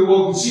children into the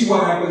world and see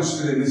what happens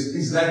to them.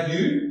 Is that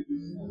you?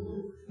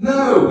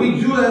 No,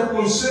 we do have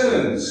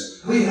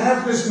concerns. We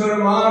have this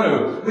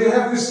merimano. We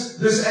have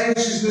this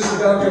anxiousness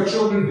about your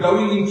children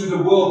going into the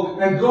world.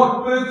 And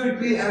God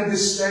perfectly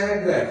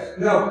understands that.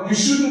 Now, you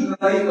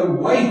shouldn't lay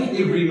awake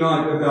every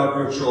night about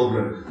your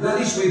children. That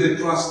is where the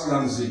trust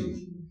comes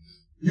in.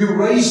 You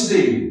raise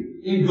them.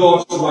 in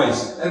God's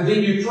ways. And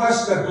then you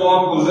trust that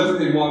God will lift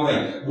them one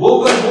day.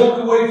 Will they walk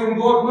away from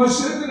God? Most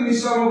certainly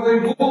some of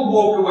them will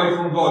walk away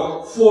from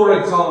God for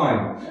a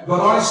time.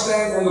 But I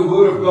stand on the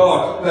Word of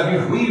God, that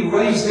if we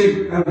raise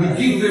them and we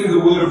give them the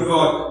Word of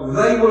God,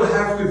 they will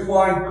have to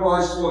find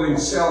Christ for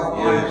themselves.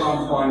 I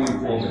can't find Him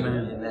for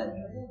them.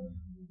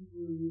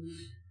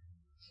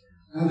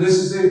 And this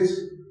is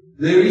it.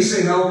 There is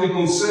a healthy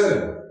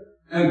concern.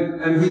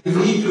 And we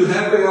need to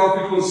have a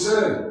healthy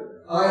concern.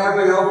 I have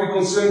a healthy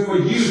concern for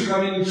you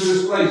coming into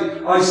this place.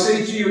 I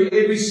say to you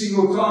every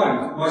single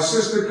time, my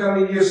sister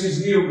coming here,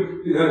 she's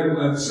new.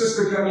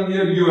 Sister coming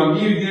here, you are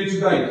new here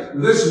today.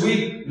 This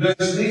week,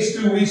 this next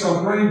 2 weeks,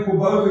 I'm praying for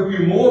both of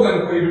you more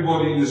than for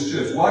everybody in this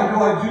church. Why do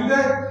I do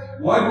that?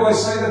 Why do I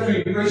say that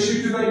to impress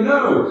you today?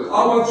 No.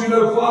 I want to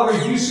know, Father,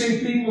 if you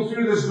send people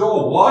through this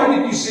door, why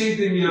did you send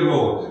them here,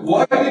 Lord?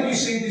 Why did you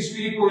send these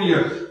people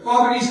here?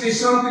 Father, is there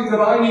something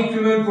that I need to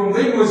learn from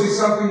them, or is there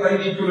something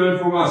they need to learn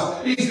from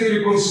us? Is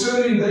there a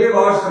concern in their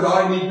lives that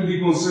I need to be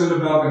concerned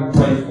about and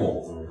pray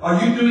for?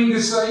 Are you doing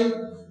the same?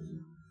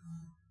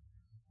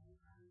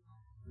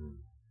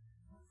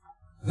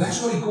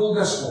 That's what He called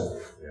us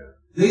for.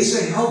 There's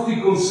a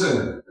healthy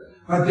concern,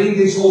 but then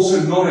there's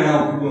also not a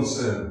healthy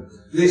concern.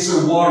 There's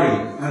a worry,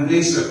 and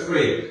there's a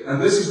fret.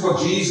 And this is what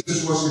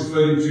Jesus was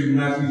referring to in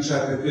Matthew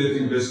chapter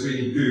 13, verse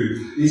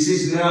 22. He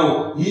says,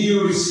 now, he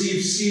who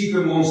receives seed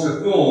amongst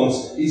the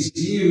thorns is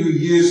he who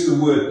hears the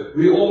word.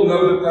 We all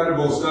know the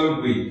parables,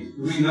 don't we?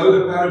 We know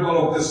the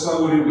parable of the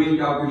sower who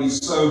went out and he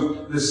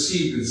sowed the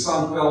seed, and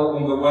some fell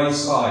on the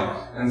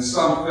wayside, and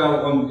some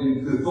fell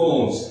on the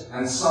thorns,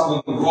 and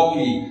some on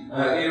rocky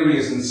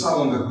areas, and some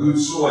on the good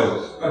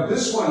soil. But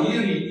this one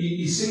here,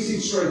 he says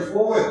it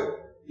straightforward.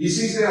 He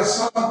says there are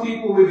some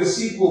people where the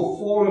seed will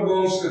fall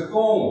amongst the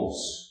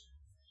thorns.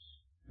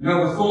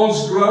 Now the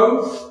thorns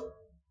grow,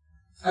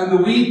 and the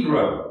weed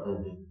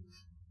grow,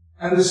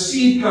 and the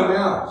seed come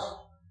out.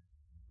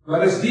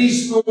 But as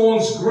these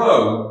thorns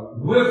grow,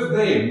 with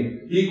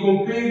them, he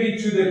compared it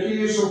to the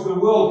cares of the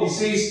world. He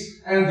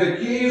says, and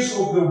the cares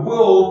of the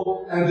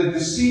world and the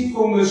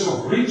deceitfulness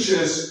of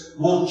riches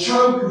will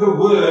choke the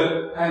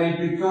word, and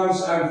it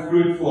becomes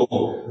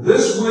unfruitful.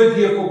 This word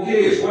here for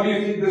cares, what do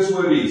you think this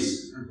word is?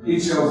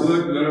 It's our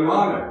word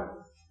nirvana.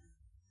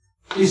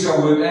 It's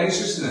our word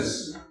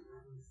anxiousness.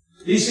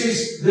 He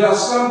says there are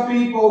some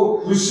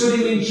people who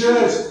sitting in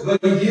church,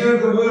 they hear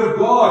the word of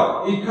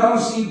God. It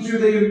comes into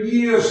their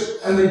ears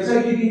and they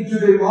take it into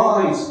their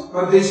minds.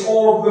 But there's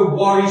all of the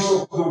worries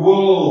of the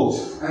world,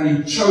 and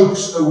it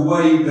chokes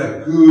away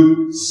the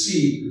good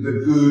seed,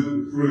 the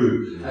good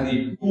fruit, and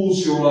it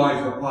pulls your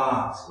life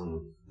apart.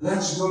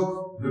 That's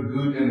not the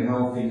good and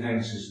healthy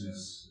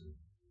anxiousness.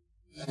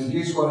 And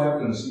guess what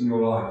happens in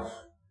your life?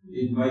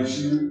 It makes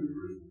you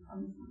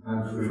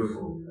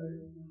unfruitful.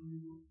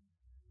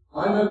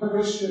 I know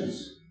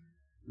Christians,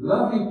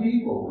 loving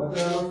people, but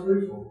they are not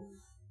fruitful.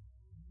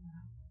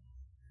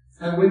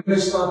 And when they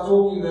start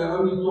talking, they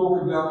only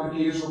talk about the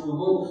cares of the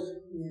world.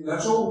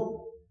 That's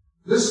all.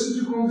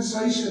 Listen to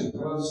conversation,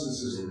 brothers and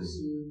sisters.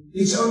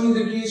 It's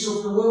only the cares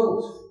of the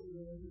world.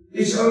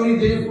 It's only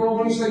their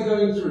problems they're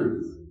going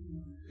through.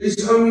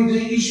 It's only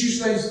the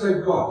issues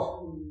they've got.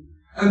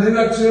 And then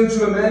I turn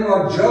to a man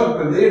like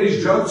Job, and there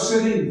is Job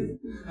sitting,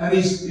 and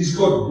he's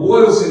got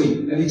boils in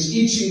him, and he's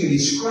itching, and he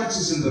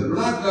scratches, and the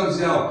blood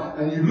comes out.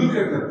 And you look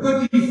at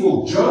the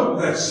pitiful Job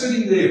that's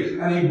sitting there,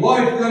 and his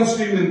wife comes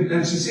to him,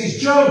 and she says,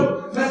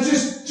 Job, man,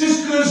 just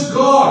curse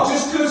God,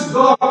 just curse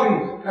God.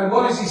 And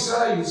what does he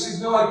say? He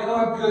says, no, I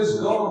can't curse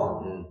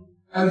God.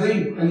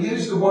 And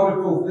here's the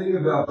wonderful thing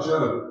about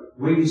Job.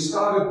 When he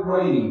started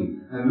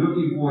praying and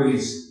looking for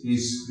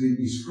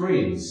his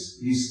friends,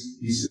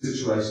 his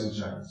situation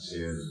changed.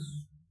 Yes.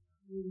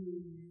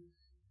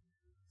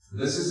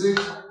 This is it.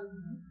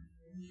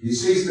 He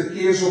says the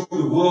cares of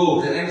the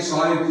world, the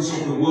anxieties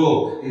of the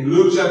world. In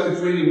Luke chapter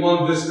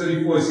 21, verse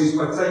 34, he says,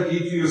 but take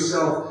heed to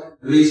yourself,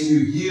 lest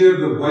you hear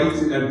the weight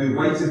and be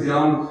weighted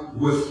down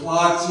with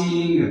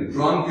partying and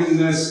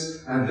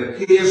drunkenness and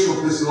the cares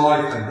of this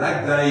life, and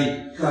that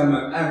day come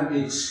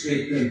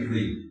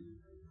unexpectedly.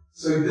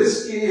 So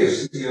this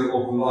cares here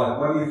of life,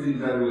 what do you think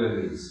that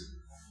word is?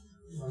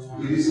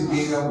 It is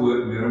again our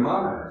word,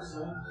 miramana.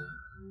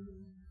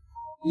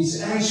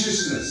 It's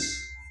anxiousness.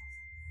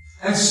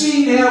 And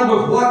see now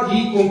with what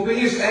he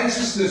compares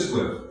anxiousness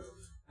with.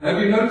 Have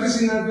you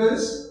noticed in that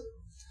verse?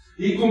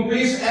 He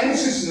compares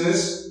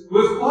anxiousness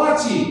with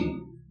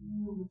partying.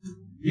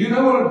 You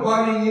know what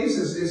partying is?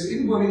 Is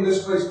anybody in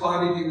this place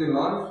partying in their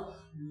life?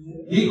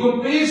 He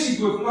compares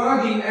it with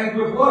partying and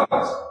with what?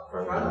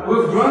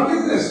 With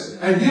drunkenness.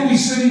 And here we're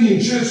sitting in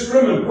church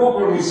prim and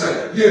proper, and we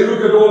say, yeah,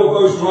 look at all of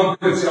those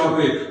drunkards out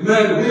there.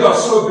 Man, we are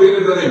so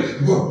better than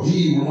them. But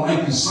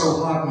life is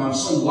so hard, and I'm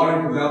so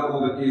worried about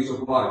all the cares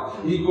of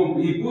life. He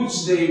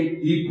puts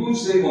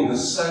them on the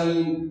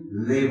same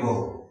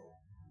level.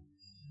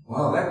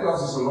 Wow, that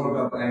tells us a lot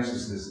about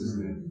anxiousness,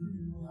 isn't it?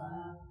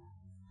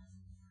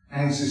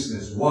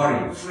 Anxiousness,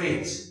 worry,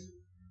 fret.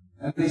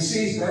 And he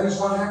says that is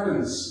what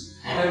happens.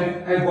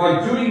 And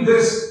by doing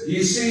this,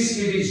 he says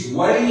it is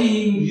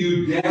weighing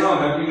you down.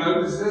 Have you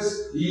noticed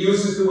this? He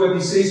uses the word,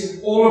 he says,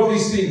 all of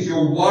these things,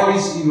 your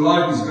worries in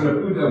life is going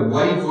to put a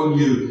weight on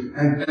you.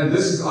 And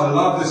this is, I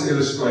love this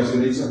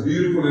illustration. It's a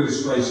beautiful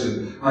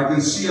illustration. I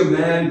can see a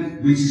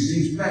man which is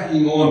he's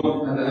packing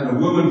on, and a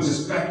woman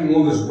just packing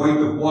on this weight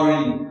of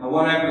worry. And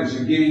what happens?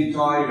 You're getting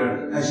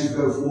tired as you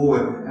go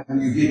forward,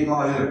 and you get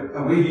tired.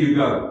 And where do you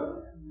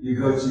go? You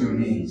go to your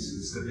knees.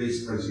 It's the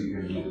best place you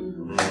can be.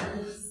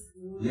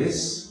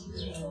 Yes?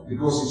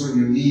 Because it's on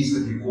your knees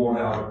that you call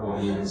out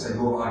upon Him and say,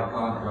 Lord, I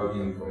can't go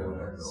any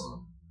further.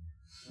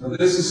 Now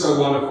this is so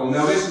wonderful.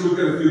 Now let's look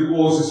at a few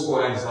causes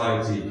for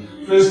anxiety.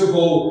 First of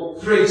all,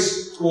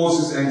 threats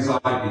causes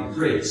anxiety.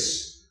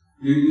 Threats.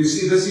 You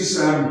see, this is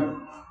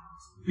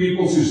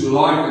people whose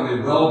life and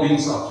their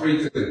well-beings are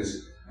threatened.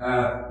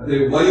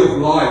 Their way of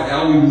life,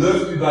 how we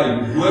live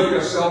today. We work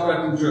ourselves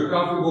up into a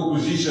comfortable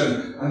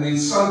position, and then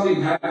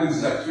something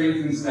happens that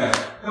threatens that.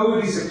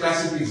 COVID is a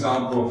classic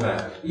example of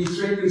that. It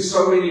threatened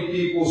so many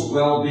people's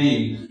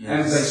well-being,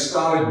 and they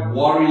started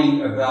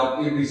worrying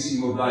about every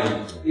single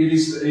day.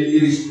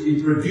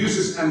 It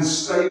produces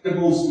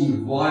unstable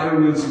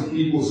environments in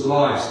people's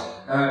lives.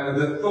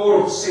 The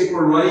thought of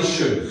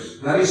separation,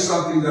 that is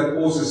something that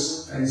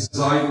causes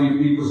anxiety in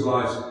people's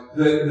lives.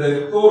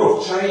 The thought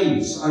of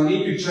change, I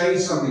need to change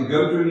something,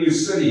 go to a new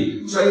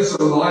city, change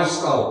the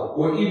lifestyle,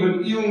 or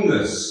even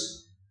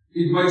illness.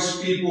 It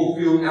makes people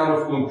feel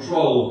out of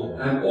control,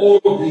 and all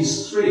of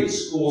these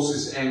threats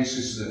causes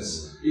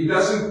anxiousness. It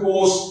doesn't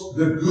cause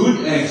the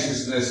good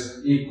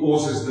anxiousness, it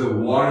causes the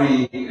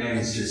worrying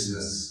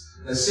anxiousness.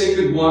 The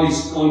second one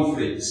is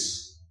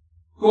conflicts.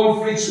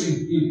 Conflicts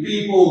in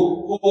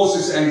people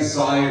causes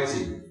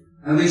anxiety.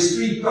 And there's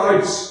three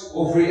types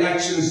of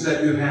reactions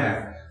that you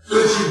have.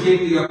 First, you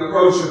get the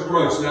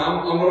approach.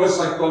 Now, I'm not a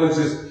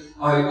psychologist.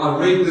 I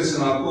read this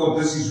and I thought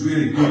this is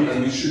really good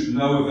and we should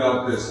know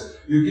about this.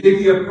 You get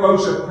the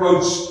approach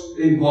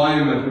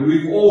environment, and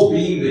we've all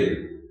been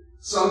there.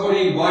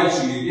 Somebody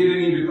invites you, you get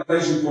an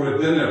invitation for a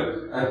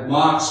dinner at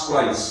Mark's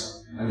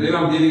place. And then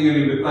I'm getting an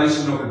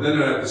invitation of a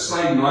dinner at the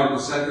same night on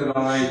Saturday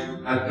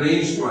night at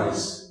Glenn's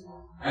place.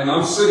 And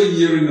I'm sitting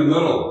here in the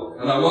middle,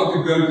 and I want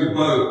to go to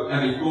both,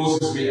 and it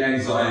causes me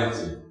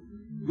anxiety.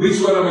 Which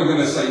one am I going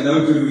to say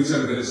no to, and which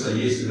am I going to say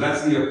yes to?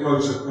 That's the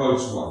approach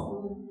one.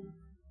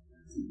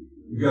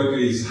 Go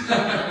please.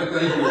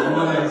 Thank you. I'm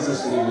not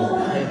anxious anymore.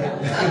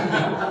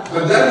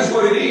 But that is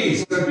what it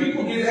is. And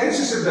people get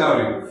anxious about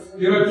it.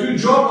 You know, 2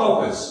 job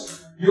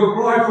offers. You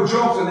apply for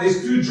jobs, and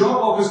there's 2 job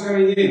offers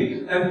coming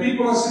in. And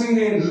people are sitting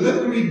there and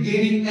literally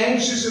getting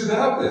anxious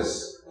about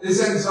this.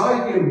 There's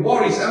anxiety and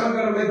worries. Am I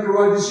going to make the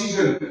right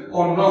decision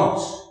or not?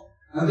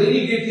 And then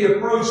you get the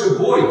approach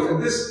avoid.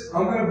 And this,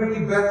 I'm going to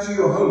bring it back to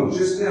your home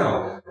just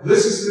now.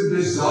 This is the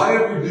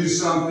desire to do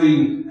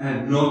something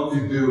and not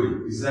to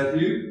do it. Is that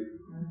you?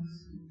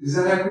 Is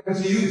that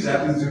happening to you? It's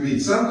happening to me.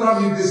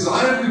 Sometimes you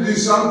desire to do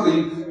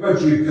something, but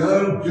you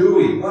don't do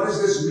it. What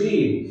does this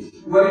mean?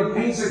 Well, it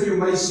means that you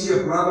may see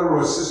a brother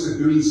or a sister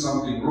doing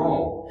something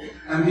wrong.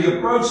 And the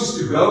approach is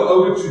to go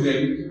over to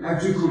them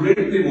and to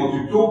correct them or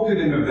to talk to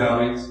them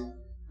about it.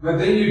 But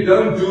then you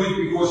don't do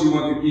it because you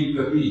want to keep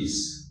the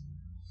peace.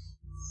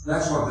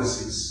 That's what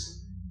this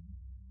is.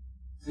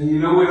 And you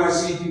know where I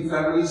see it in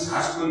families?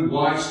 Husband,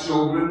 wives,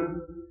 children.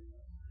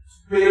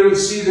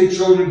 Parents see their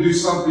children do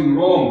something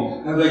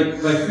wrong, and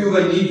they feel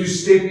they need to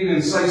step in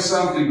and say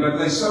something, but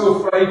they're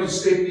so afraid to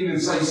step in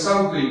and say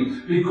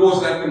something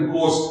because that can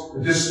cause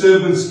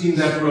disturbance in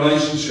that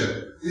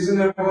relationship. Isn't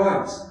that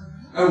right?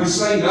 And we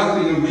say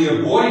nothing and we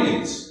avoid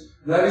it.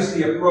 That is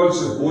the approach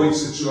avoid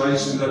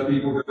situation that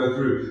people go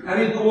through.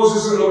 And it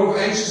causes a lot of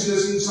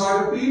anxiousness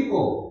inside of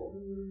people.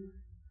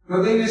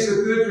 But then there's the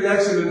third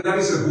reaction, and that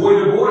is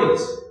avoid.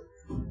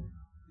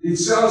 It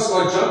sounds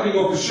like jumping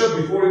off a ship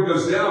before it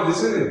goes down,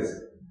 isn't it?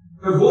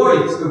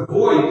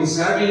 Avoid is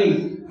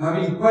having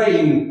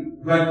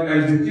pain,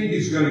 and you think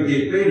it's going to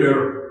get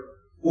better,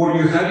 or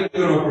you're having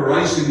an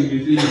operation and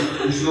you think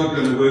it's not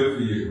going to work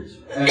for you.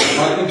 And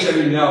I can tell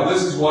you now,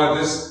 this is why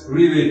this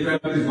really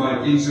attracted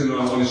my attention,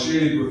 and I want to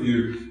share it with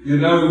you. You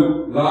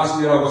know, last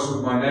year I was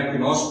with my neck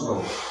in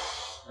hospital,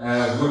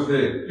 with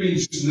the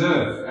pinched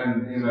nerve,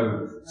 and, you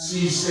know,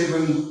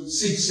 C7,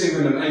 6,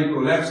 7, and 8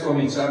 collapsed on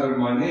each other in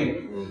my neck.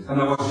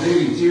 And I was there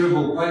in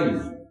terrible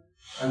pain.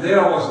 And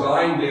there I was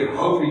lying there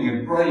hoping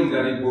and praying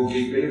that it will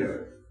get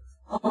better.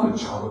 I'm a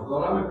child of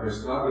God, I'm a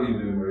Christian, I believe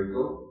in a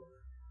miracle.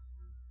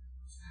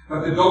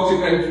 But the doctor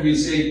came to me and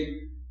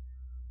said,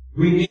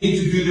 we need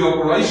to do the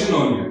operation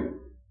on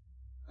you.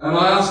 And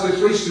I asked the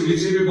question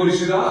which everybody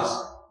should ask.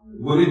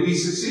 Will it be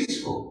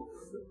successful?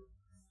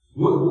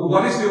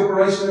 What is the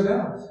operation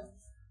about?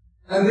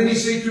 And then he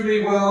said to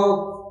me,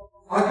 well,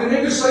 I can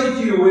never say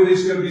to you whether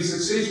it's going to be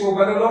successful,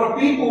 but a lot of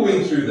people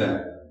went through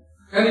that.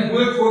 And it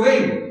worked for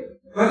them.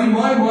 But in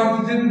my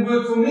mind, it didn't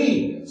work for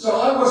me. So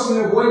I was in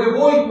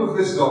avoid with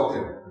this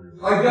doctor.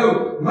 I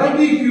go,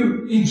 maybe if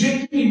you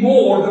inject me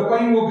more, the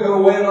pain will go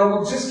away and I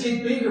will just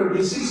get better.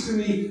 He says to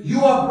me,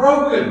 you are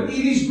broken.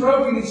 It is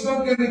broken. It's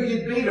not going to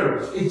get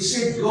better.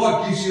 Except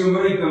God gives you a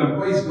miracle, and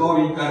praise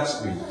God, He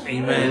touched me.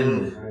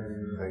 Amen.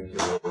 Thank you,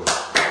 Lord.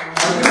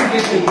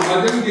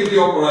 I didn't get the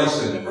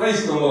operation.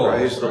 Praise the Lord.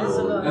 Praise the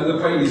Lord. And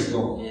the pain is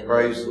gone.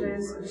 Praise the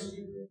Lord.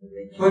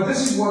 But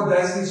this is what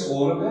that is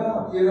all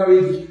about.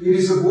 It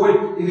is a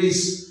void. It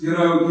is,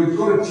 you've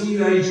got a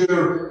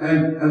teenager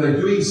and they're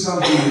doing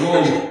something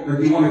wrong,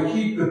 but you want to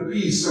keep the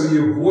peace, so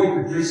you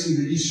avoid addressing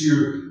the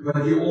issue,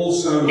 but you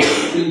also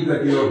think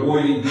that you're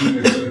avoiding being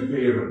a good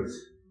parent.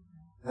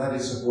 That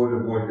is avoid,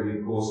 and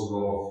it causes a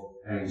lot of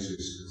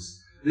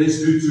anxiousness. Let's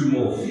do two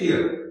more.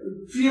 Fear.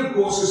 Fear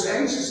causes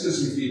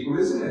anxiousness in people,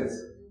 isn't it?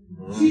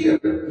 Fear.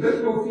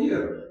 Literal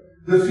fear.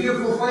 The fear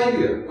for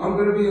failure. I'm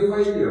going to be a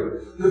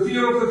failure. The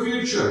fear of the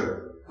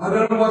future. I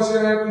don't know what's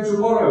going to happen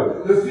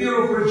tomorrow. The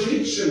fear of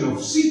rejection,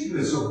 of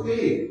sickness, of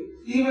death.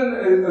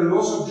 Even a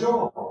loss of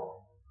job.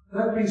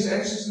 That brings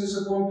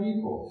anxiousness upon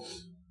people.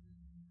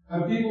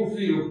 And people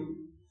feel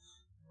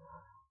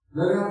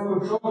they have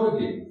control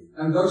again.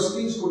 And those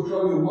things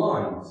control your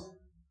mind.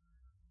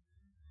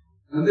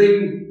 And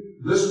then,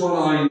 this one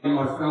I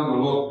found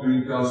a lot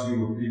doing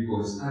counseling with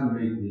people is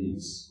unmet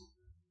needs.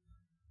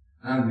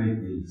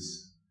 Unmet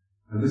needs.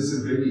 And this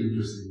is a very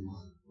interesting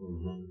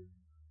one.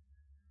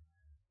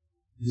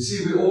 You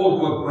see, we all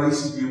got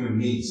basic human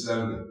needs,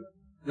 don't we?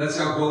 That's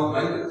how God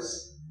made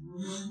us.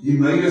 He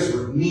made us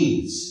with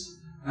needs.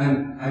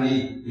 And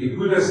He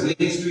put us next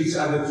to each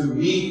other to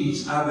meet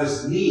each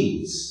other's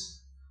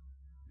needs.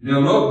 Now,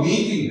 not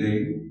meeting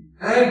them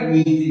and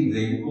meeting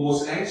them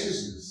cause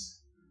anxiousness.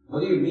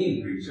 What do you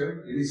mean,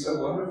 preacher? It is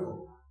so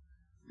wonderful.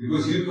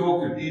 Because you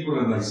talk to people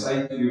and they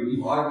say to you,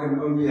 if I can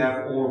only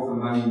have all of the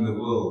money in the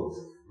world,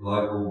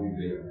 life will be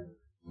better.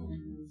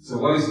 So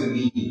what is the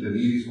need? The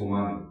need is for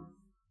money.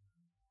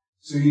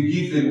 So you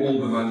give them all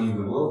the money in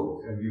the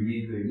world and you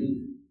meet their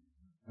need.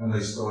 And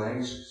they're still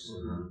anxious.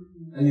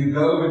 And you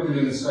go over to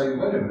them and say,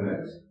 wait a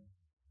minute.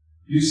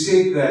 You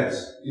said that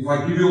if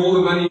I give you all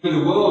the money in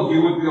the world,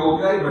 you would be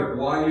okay, but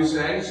why are you so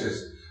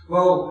anxious?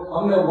 Well,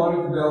 I'm not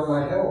worried about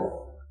my health.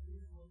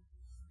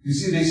 You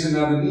see, there's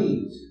another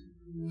need.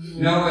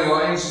 Now they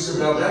are anxious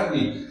about that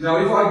need. Now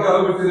if I go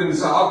over to them and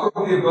say, I've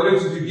got the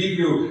ability to give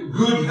you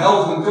good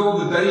health until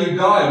the day you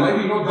die,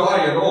 maybe not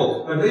die at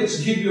all, but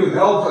let's give you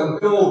health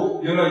until,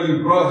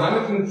 you grow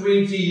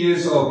 120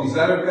 years old. Is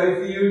that okay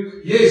for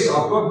you? Yes,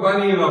 I've got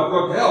money and I've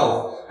got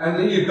health. And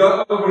then you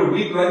go over a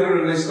week later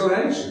and they're still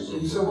anxious.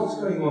 And you say, what's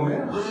going on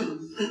now?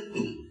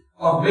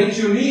 I've met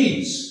your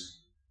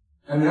needs.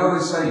 And now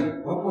they say,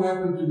 what will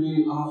happen to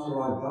me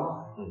after I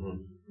die?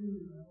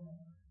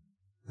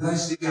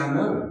 That's the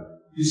unknown.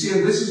 You see,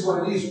 and this is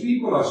what it is.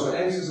 People are so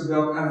anxious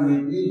about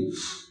unmet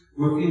needs.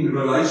 Within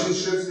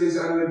relationships, there's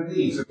unmet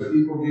needs, and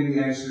people getting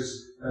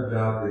anxious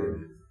about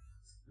them.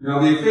 Now,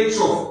 the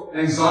effects of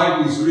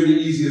anxiety is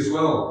really easy as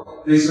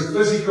well. There's a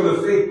physical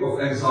effect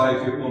of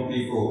anxiety upon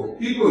people.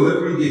 People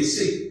literally get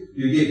sick.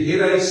 You get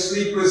headaches,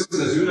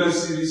 sleeplessness. Who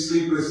knows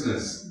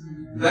sleeplessness?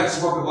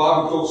 That's what the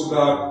Bible talks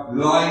about,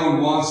 lying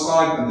on one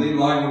side and then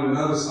lying on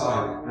another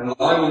side. And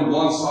lying on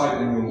one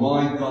side and your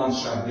mind can't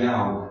shut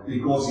down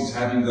because it's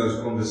having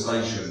those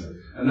conversations.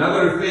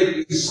 Another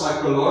effect is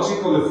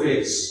psychological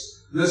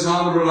effects. This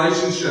harm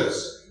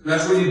relationships.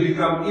 That's when you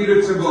become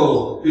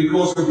irritable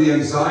because of the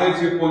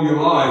anxiety upon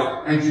your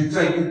life and you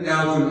take it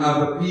out on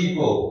other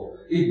people.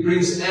 It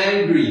brings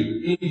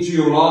angry into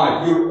your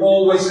life. You're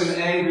always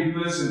an angry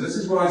person. This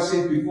is what I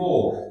said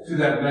before to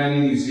that man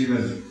in New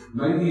Zealand.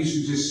 Maybe you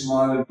should just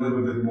smile a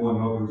little bit more and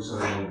not look so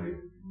angry.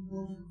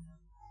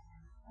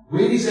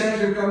 Where is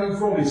anger coming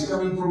from? It's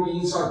coming from the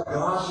inside.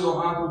 Guard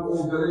your heart with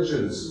all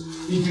diligence.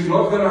 If you're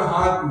not going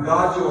to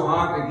guard your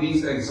heart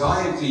against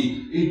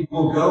anxiety, it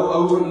will go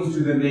over into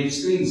the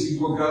next things. It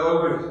will go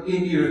over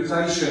in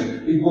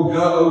irritation. It will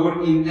go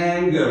over in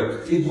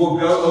anger. It will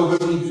go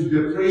over into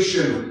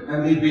depression.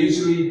 And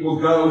eventually it will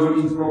go over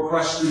into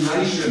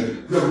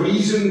procrastination. The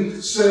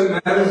reason,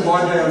 sir, madam,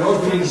 why they are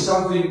not doing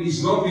something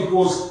is not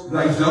because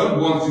they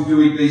don't want to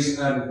do it. There's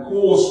a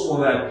cause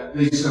for that.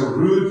 There's a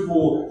root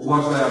for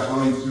what they are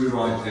going through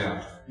right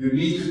now. You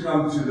need to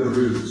come to the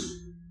root.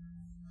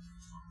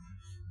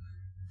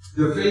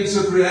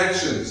 Defensive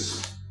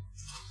reactions.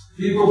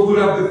 People put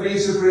up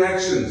defensive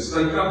reactions.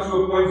 They come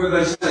to a point where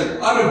they say,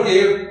 I don't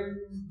care.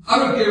 I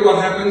don't care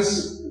what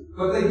happens.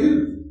 But they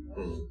do.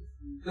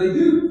 They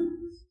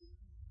do.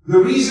 The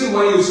reason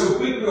why you're so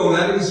quick on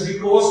that is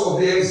because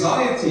of the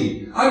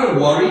anxiety. I don't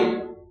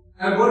worry.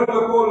 And what do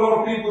a lot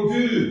of people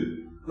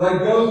do? They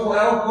go for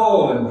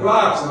alcohol and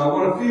drugs, and I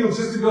want to feel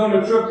just to go on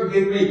a trip to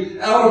get me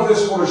out of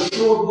this for a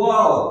short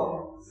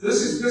while.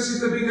 This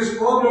is the biggest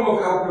problem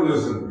of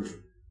alcoholism.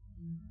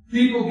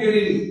 People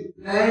getting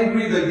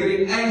angry, they're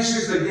getting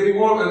anxious, they're getting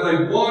all, and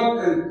they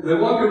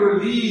want a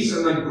release,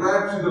 and they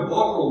grab to the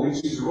bottle,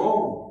 which is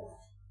wrong.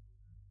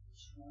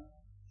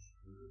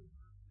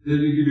 Let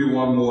me give you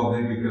one more,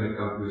 and then we're going to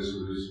come to a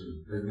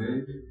solution.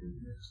 Amen?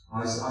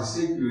 I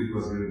said to you it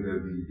was going to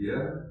be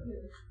here.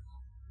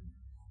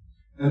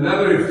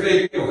 Another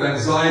effect of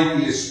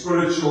anxiety is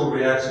spiritual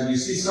reaction. You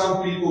see,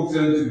 some people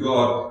turn to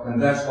God,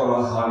 and that's what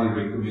I highly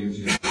recommend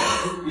you.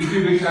 If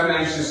you become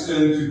anxious,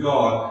 turn to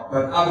God,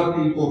 but other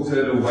people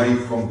turn away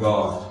from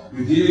God.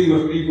 You're dealing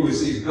with people who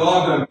say,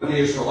 God don't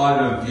care, so I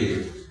don't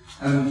care.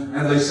 And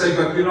they say,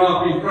 but you know,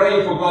 I've been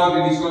praying for God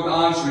and He's not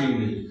answering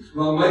me.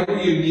 Well,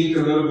 maybe you need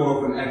a little bit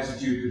of an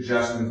attitude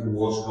adjustment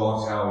towards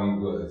God's how He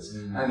works.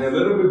 And a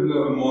little bit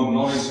more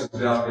knowledge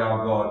about how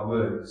God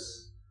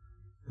works.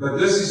 But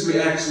this is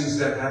reactions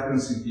that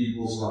happens in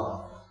people's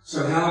life.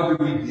 So how do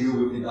we deal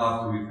with it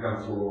after we've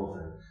come through all of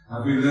that?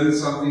 Have we learned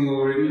something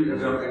already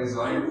about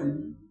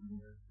anxiety?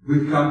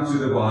 We come to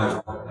the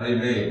Bible.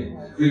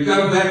 Amen. We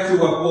come back to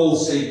what Paul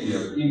said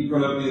here in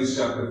Philippians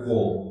chapter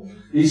 4.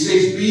 He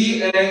says,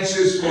 be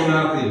anxious for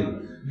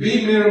nothing.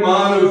 Be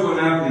mirmano for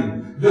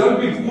nothing. Don't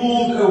be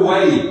pulled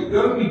away.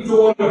 Don't be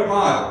torn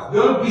apart.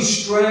 Don't be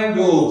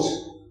strangled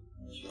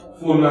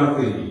for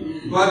nothing.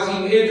 But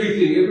in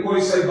everything,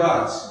 everybody say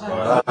but.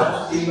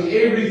 In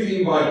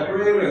everything by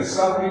prayer and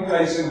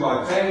supplication,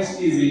 by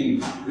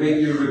thanksgiving,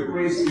 let your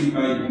request be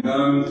made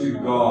known to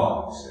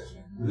God.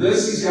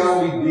 This is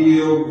how we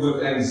deal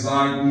with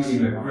anxiety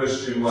in a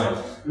Christian way.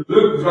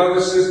 Look,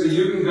 brother, sister,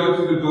 you can go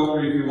to the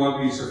doctor if you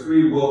want to. It's a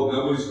free world.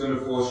 Nobody's going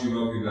to force you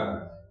not to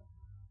go.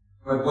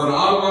 But what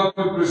I want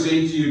to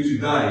present to you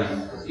today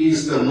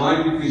is the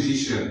mighty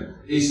physician,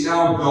 is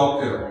our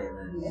doctor.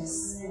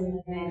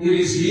 It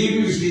is He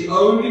who is the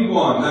only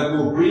one that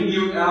will bring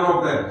you out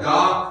of that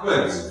dark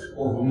pit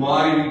of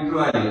miry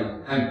clay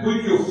and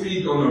put your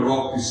feet on a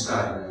rock to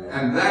stay.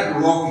 And that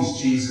rock is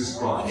Jesus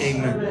Christ.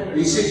 Amen.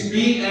 He says,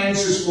 be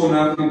anxious for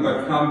nothing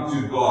but come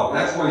to God.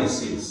 That's what He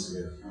says.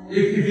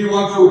 If you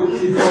want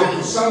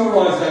to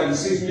summarize that, He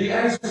says, be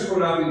anxious for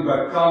nothing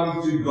but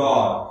come to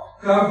God.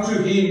 Come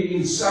to Him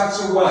in such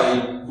a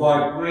way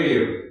by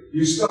prayer.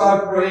 You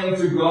start praying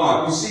to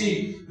God. You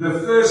see, the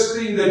first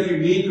thing that you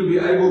need to be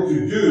able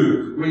to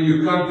do when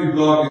you come to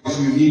God is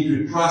you need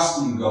to trust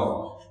in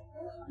God.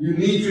 You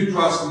need to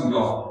trust in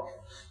God.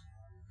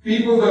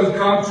 People don't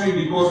come to Him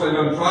because they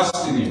don't trust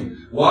in Him.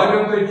 Why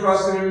don't they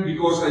trust in Him?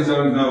 Because they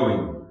don't know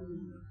Him.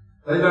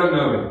 They don't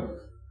know Him.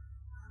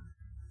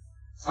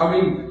 I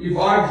mean, if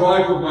I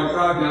drive with my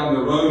car down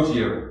the road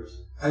here,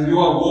 and you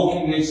are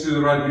walking next to the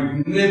road,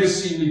 you've never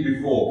seen me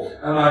before,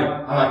 and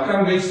I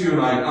come next to you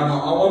and I'm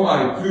on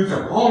my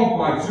tutor, honk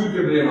my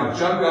tutor there, and I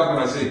jump up and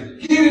I say,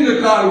 get in the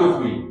car with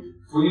me.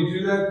 Will you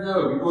do that?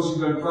 No, because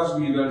you don't trust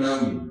me, you don't know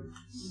me.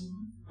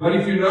 But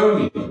if you know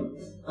me,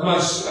 and I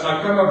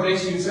come up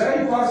next to you and say,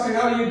 hey, Pastor,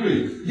 how are you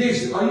doing?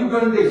 Yes, are you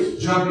going there?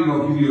 Jump in,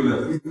 I'll give you a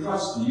lift. You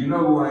trust me, you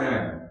know who I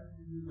am.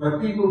 But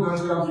people don't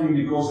come to Him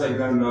because they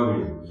don't know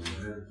Him.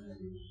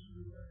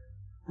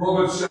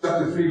 Proverbs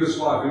chapter 3 verse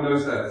 5, who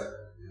knows that?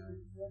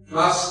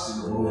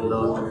 Trust. Lean upon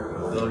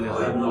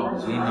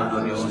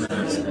your own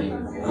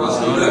understanding. Trust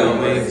In in all your God.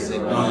 ways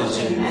acknowledge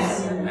Him,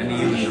 and He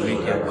will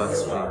make your paths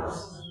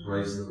straight.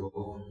 Praise the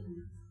Lord.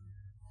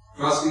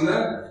 Trust in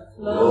that?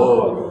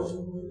 Lord.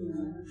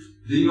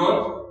 Lean not.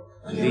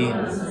 Lean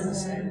on your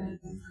understanding.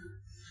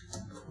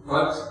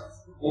 But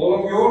all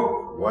of your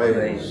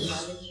Ways.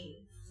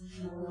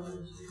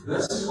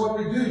 this is what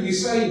we do. You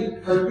say,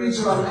 hey,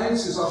 preacher, I'm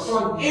anxious. I've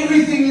tried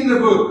everything in the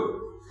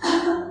book.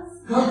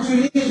 Come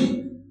to Him.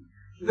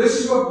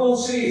 This is what Paul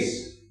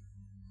says.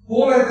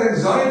 Paul had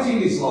anxiety in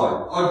his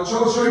life. I've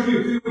showed you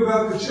a few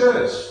about the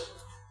church.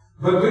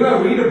 But when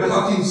I read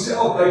about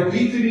himself, they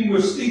beaten him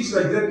with sticks,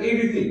 they did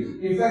everything.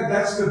 In fact,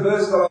 that's the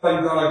verse that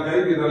I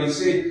gave you, that he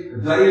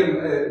said,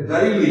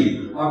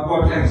 daily I've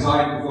got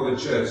anxiety for the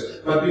church.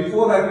 But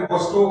before that, he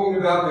was talking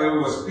about how he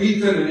was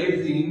beaten and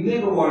everything. He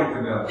never worried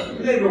about that. He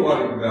never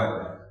worried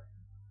about that.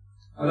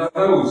 And I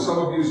know some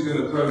of you is going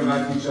to throw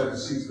Matthew chapter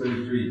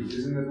 6:33.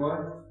 Isn't it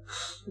right?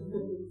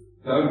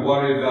 Don't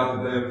worry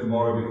about the day of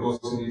tomorrow, because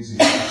it needs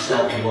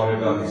itself to worry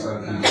about its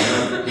own things.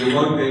 You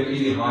won't get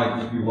any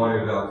height if you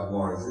worry about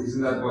tomorrow.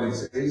 Isn't that what it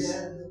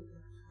says?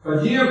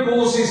 But here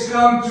Paul says,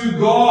 come to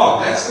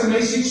God. That's the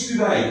message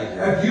today.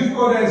 If you've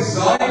got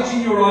anxiety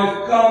in your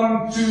life,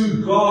 come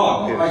to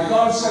God. I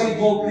can't say it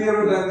more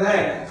clearer than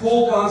that.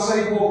 Paul can't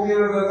say it more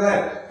clearer than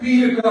that.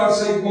 Peter can't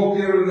say it more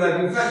clearer than that.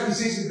 In fact, he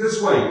says it this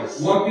way.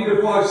 1 Peter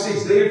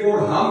 5:6.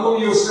 Therefore, humble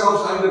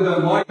yourselves under the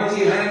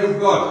mighty hand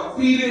of God.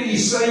 Peter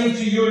is saying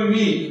to you and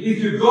me, if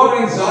you've got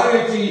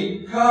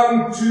anxiety,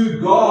 come to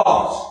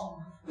God.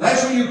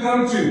 That's where you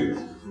come to.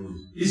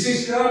 He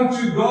says, come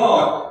to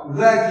God,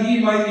 that He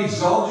may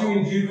exalt you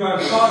in due time,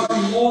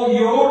 casting all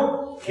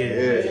your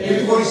care.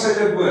 Everybody say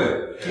that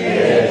word.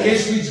 Care.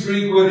 Guess which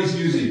Greek word he's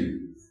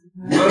using?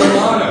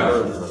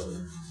 Mirmano.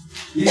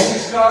 He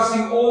says,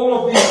 casting all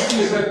of these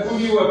things that pull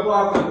you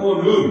apart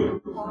upon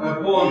whom?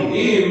 Upon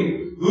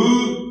Him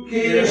who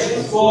cares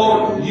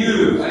for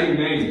you.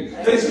 Amen.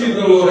 Let's give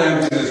the Lord a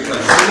hand in this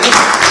place.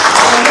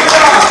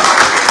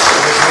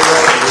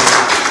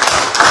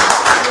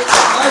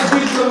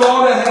 Hallelujah. The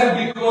Lord a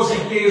hand because He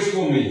cares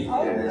for me.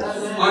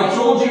 I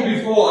told you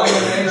before, I'm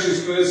an anxious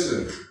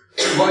person.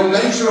 by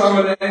nature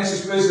I'm an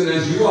anxious person,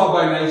 as you are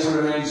by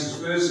nature an anxious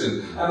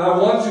person. And I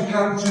want to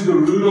come to the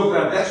root of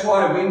that. That's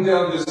why I went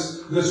down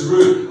this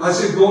route. I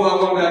said, Lord, I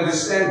want to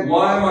understand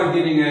why am I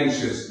getting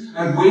anxious?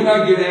 And when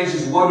I get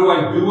anxious, what do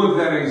I do with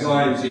that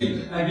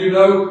anxiety? And you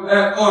know,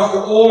 after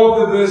all of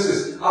the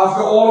verses,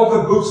 after all of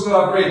the books that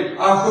I've read,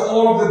 after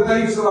all of the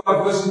tapes that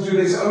I've listened to,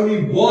 there's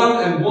only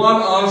one and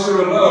one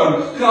answer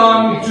alone.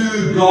 Come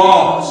to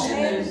God.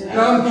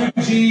 Come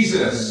to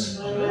Jesus.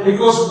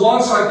 Because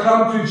once I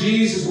come to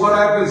Jesus, what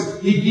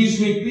happens? He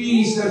gives me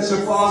peace that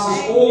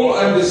surpasses all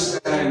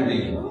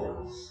understanding.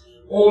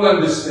 All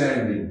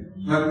understanding.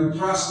 But we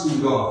trust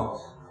in God.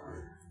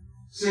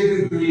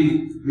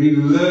 Secondly, we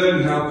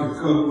learn how to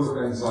cope with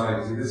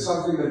anxiety. That's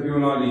something that you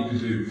and I need to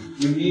do.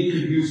 We need to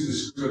use the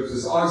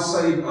scriptures. I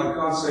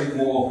can't say it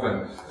more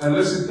often. And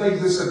listen,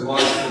 take this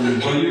advice from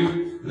me, will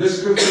you?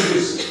 This scripture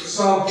is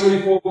Psalm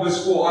 34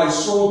 verse 4. I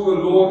sought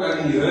the Lord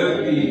and He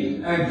heard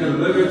me and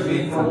delivered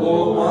me from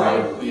all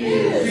my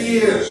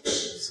fears.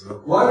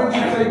 Why don't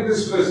you take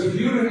this verse? If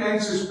you're an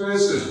anxious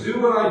person, do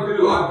what I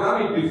do. I've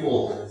done it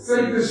before.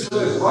 Take this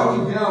verse, write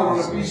it down on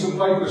a piece of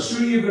paper.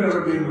 Soon you're going to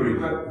remember it.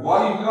 But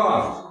why you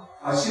can't?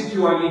 I said to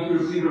you, I need to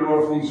repeat a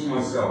lot of things for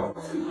myself.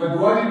 But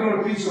write it on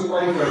a piece of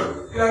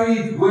paper. Carry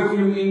it with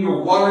you in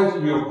your wallet,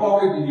 in your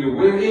pocket, in your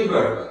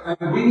wherever.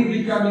 And when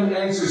you're becoming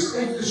anxious,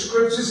 take the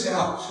scriptures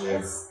out.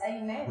 Yes.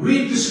 Amen.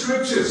 Read the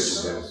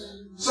scriptures. Yes.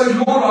 Say,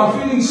 Lord,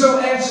 I'm feeling so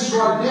anxious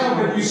right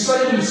now, but you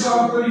say in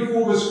Psalm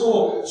 34 verse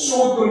 4,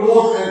 sought the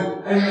Lord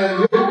and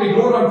heard me.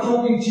 Lord, I'm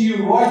talking to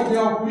you right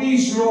now.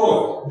 Please,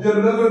 Lord,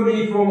 deliver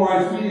me from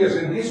my fears.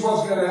 And guess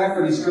what's going to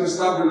happen? He's going to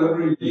start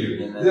delivering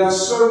you. There are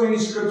so many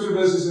scripture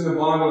verses in the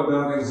Bible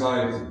about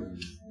anxiety.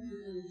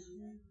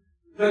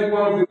 Take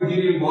one of the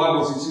Gideon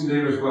Bibles, it's in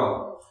there as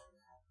well.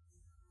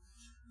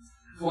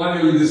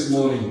 Finally this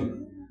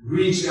morning,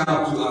 reach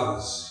out to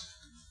others.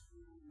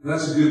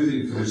 That's a good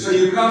thing to do. So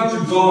you come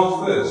to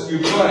God first. You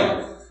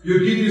pray. You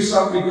give your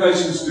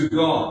supplications to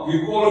God.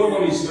 You call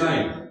upon His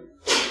name.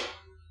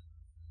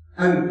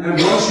 And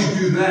once you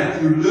do that,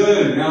 you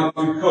learn how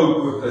to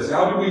cope with this.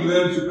 How do we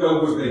learn to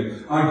cope with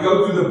it? I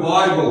go to the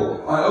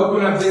Bible. I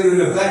open up there in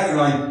the back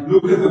and I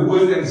look at the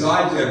word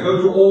anxiety. I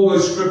go to all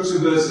those scripture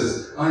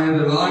verses. I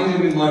underline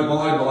them in my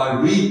Bible. I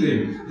read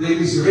them. There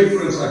is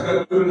reference. I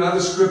go to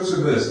another scripture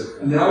verse.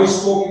 And now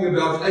he's talking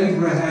about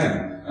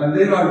Abraham. And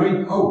then I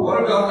read, oh,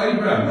 what about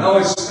Abraham? Now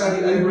I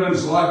study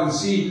Abraham's life and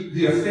see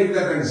the effect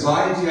that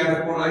anxiety had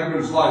upon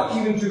Abraham's life,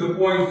 even to the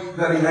point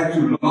that he had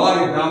to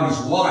lie about his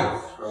wife.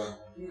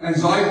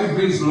 Anxiety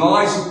brings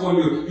lies upon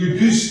you. You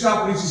do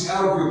stuff which is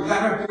out of your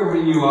character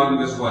when you are in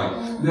this way.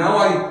 Now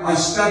I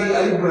study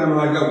Abraham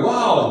and I go,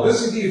 wow,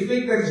 this is the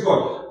effect that he's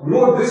got.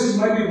 Lord, this is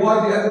maybe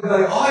why the other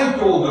day I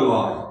told a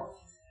lie.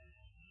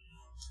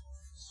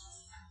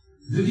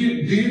 Do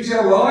you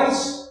tell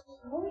lies?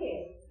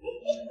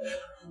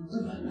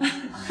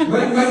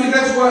 Maybe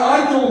that's why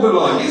I told the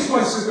lie. Yes,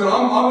 my sister,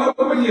 I'm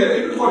open here.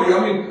 Everybody,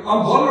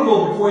 I'm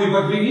vulnerable before you,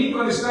 but we need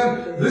to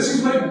understand, this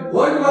is maybe,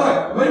 why did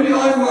I? Maybe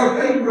I'm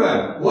like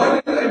Abraham. Why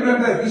did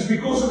Abraham that? It's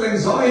because of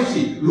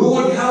anxiety.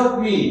 Lord,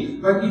 help me.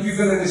 But if you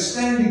can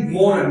understand it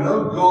more and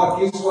know God,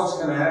 guess what's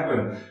going to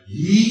happen?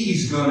 He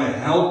is going to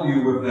help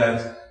you with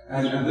that.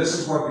 And this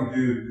is what we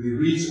do. We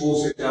reach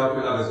also out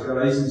to others.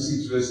 Galatians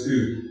 6 verse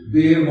 2.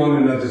 Bear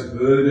one another's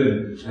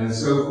burden and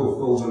so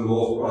fulfill the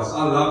law of Christ.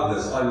 I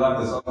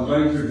love this. I'm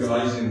going through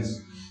Galatians.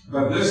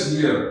 But this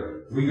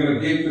year, we're going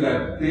to get to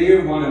that.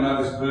 Bear one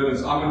another's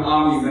burdens. I'm an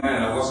army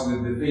man. I was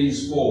in the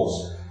defense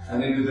force.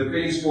 And in the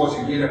defense force,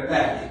 you get a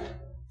pack.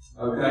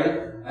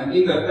 Okay? And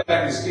in that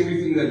pack is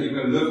everything that you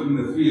can live in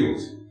the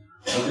field.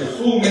 Okay,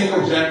 full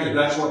metal jacket,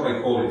 that's what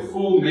they call it.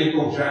 Full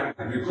metal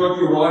jacket. You've got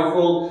your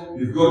rifle,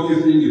 you've got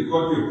your thing, you've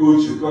got your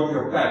boots, you've got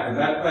your pack, and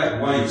that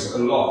pack weighs a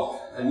lot.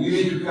 And you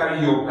need to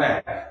carry your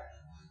pack.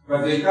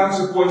 But there comes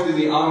a point in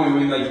the army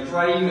when they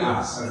train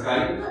us,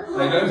 okay?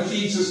 They don't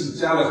teach us and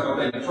tell us, but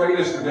they train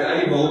us to be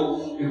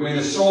able, when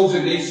a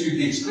soldier next to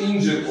you gets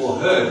injured or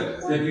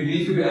hurt, that you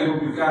need to be able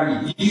to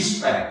carry his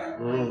pack.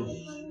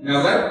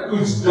 Now that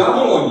puts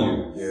double on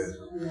you.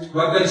 Yes.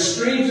 But they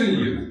strengthen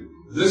you.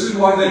 This is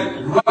why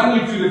they run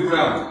you to the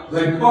ground.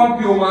 They pump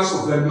your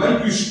muscles. They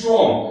make you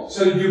strong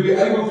so that you'll be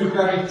able to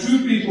carry two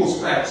people's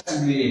packs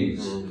in the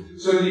end.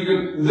 So that you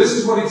can, this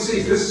is what it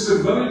says. This is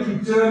a military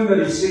term that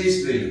it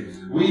says there.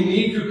 We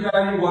need to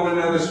carry one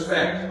another's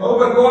pack. Oh,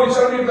 but God, it's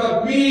only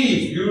about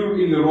me. You're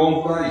in the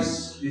wrong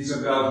place. It's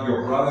about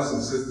your brothers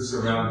and sisters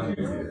around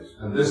you.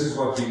 And this is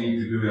what we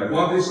need to do.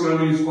 1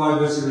 Thessalonians 5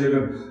 verse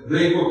 11.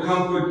 Therefore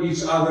comfort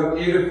each other,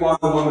 edify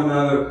one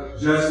another,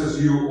 just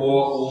as you are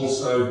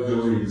also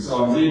doing.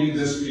 So I'm reading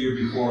this to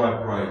you before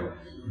I pray.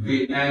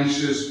 Be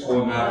anxious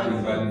for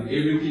nothing, but in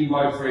everything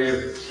by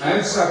prayer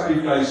and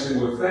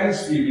supplication with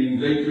thanksgiving,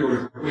 let your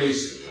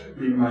request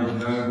be made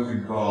known to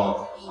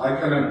God. I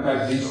can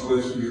unpack these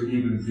words to you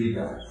even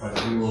bigger,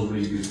 but we will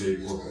leave it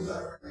there for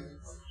today.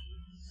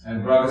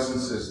 And brothers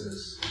and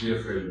sisters,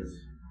 dear friends,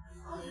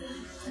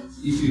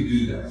 if you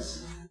do that,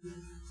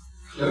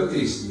 don't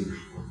test me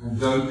and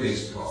don't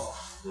test God.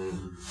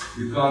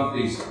 You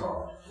can't test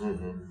God.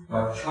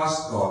 But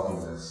trust God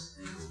in this.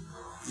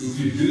 If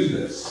you do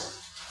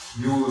this,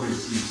 you will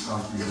receive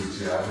something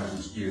which you haven't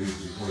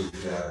experienced before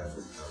you have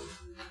it.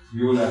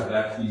 You will have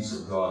that peace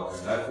of God,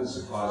 and that will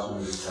suffice your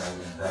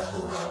understanding, and that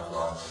will guide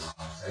God's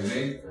lives.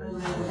 Amen?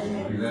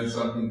 Have you learned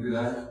something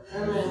today?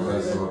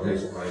 Praise the Lord.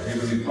 Let's pray.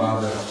 Heavenly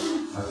Father,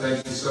 I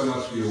thank you so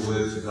much for your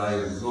word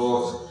today. And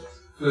Lord,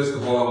 first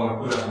of all, I want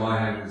to put up my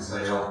hand and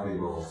say, help me,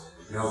 Lord.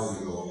 Help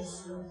me, Lord.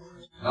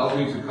 Help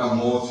me to come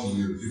more to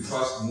you, to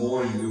trust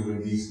more in you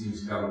when these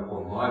things come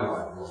upon my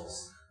life, Lord.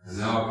 And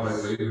now I pray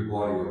for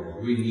everybody,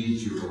 Lord. We need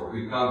you, Lord.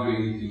 We can't do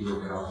anything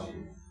without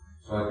you.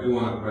 So I do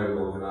want to pray,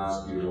 Lord, and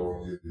ask you,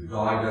 Lord, to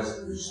guide us,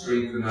 to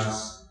strengthen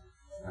us.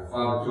 And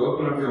Father, to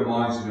open up your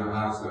minds and your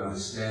hearts to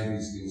understand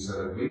these things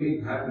so that when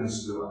it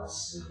happens to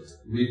us,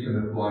 we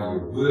can apply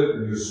your word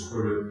and your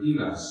spirit in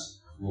us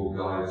will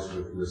guide us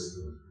with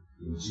wisdom.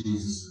 In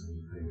Jesus'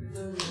 name,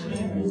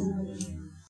 amen.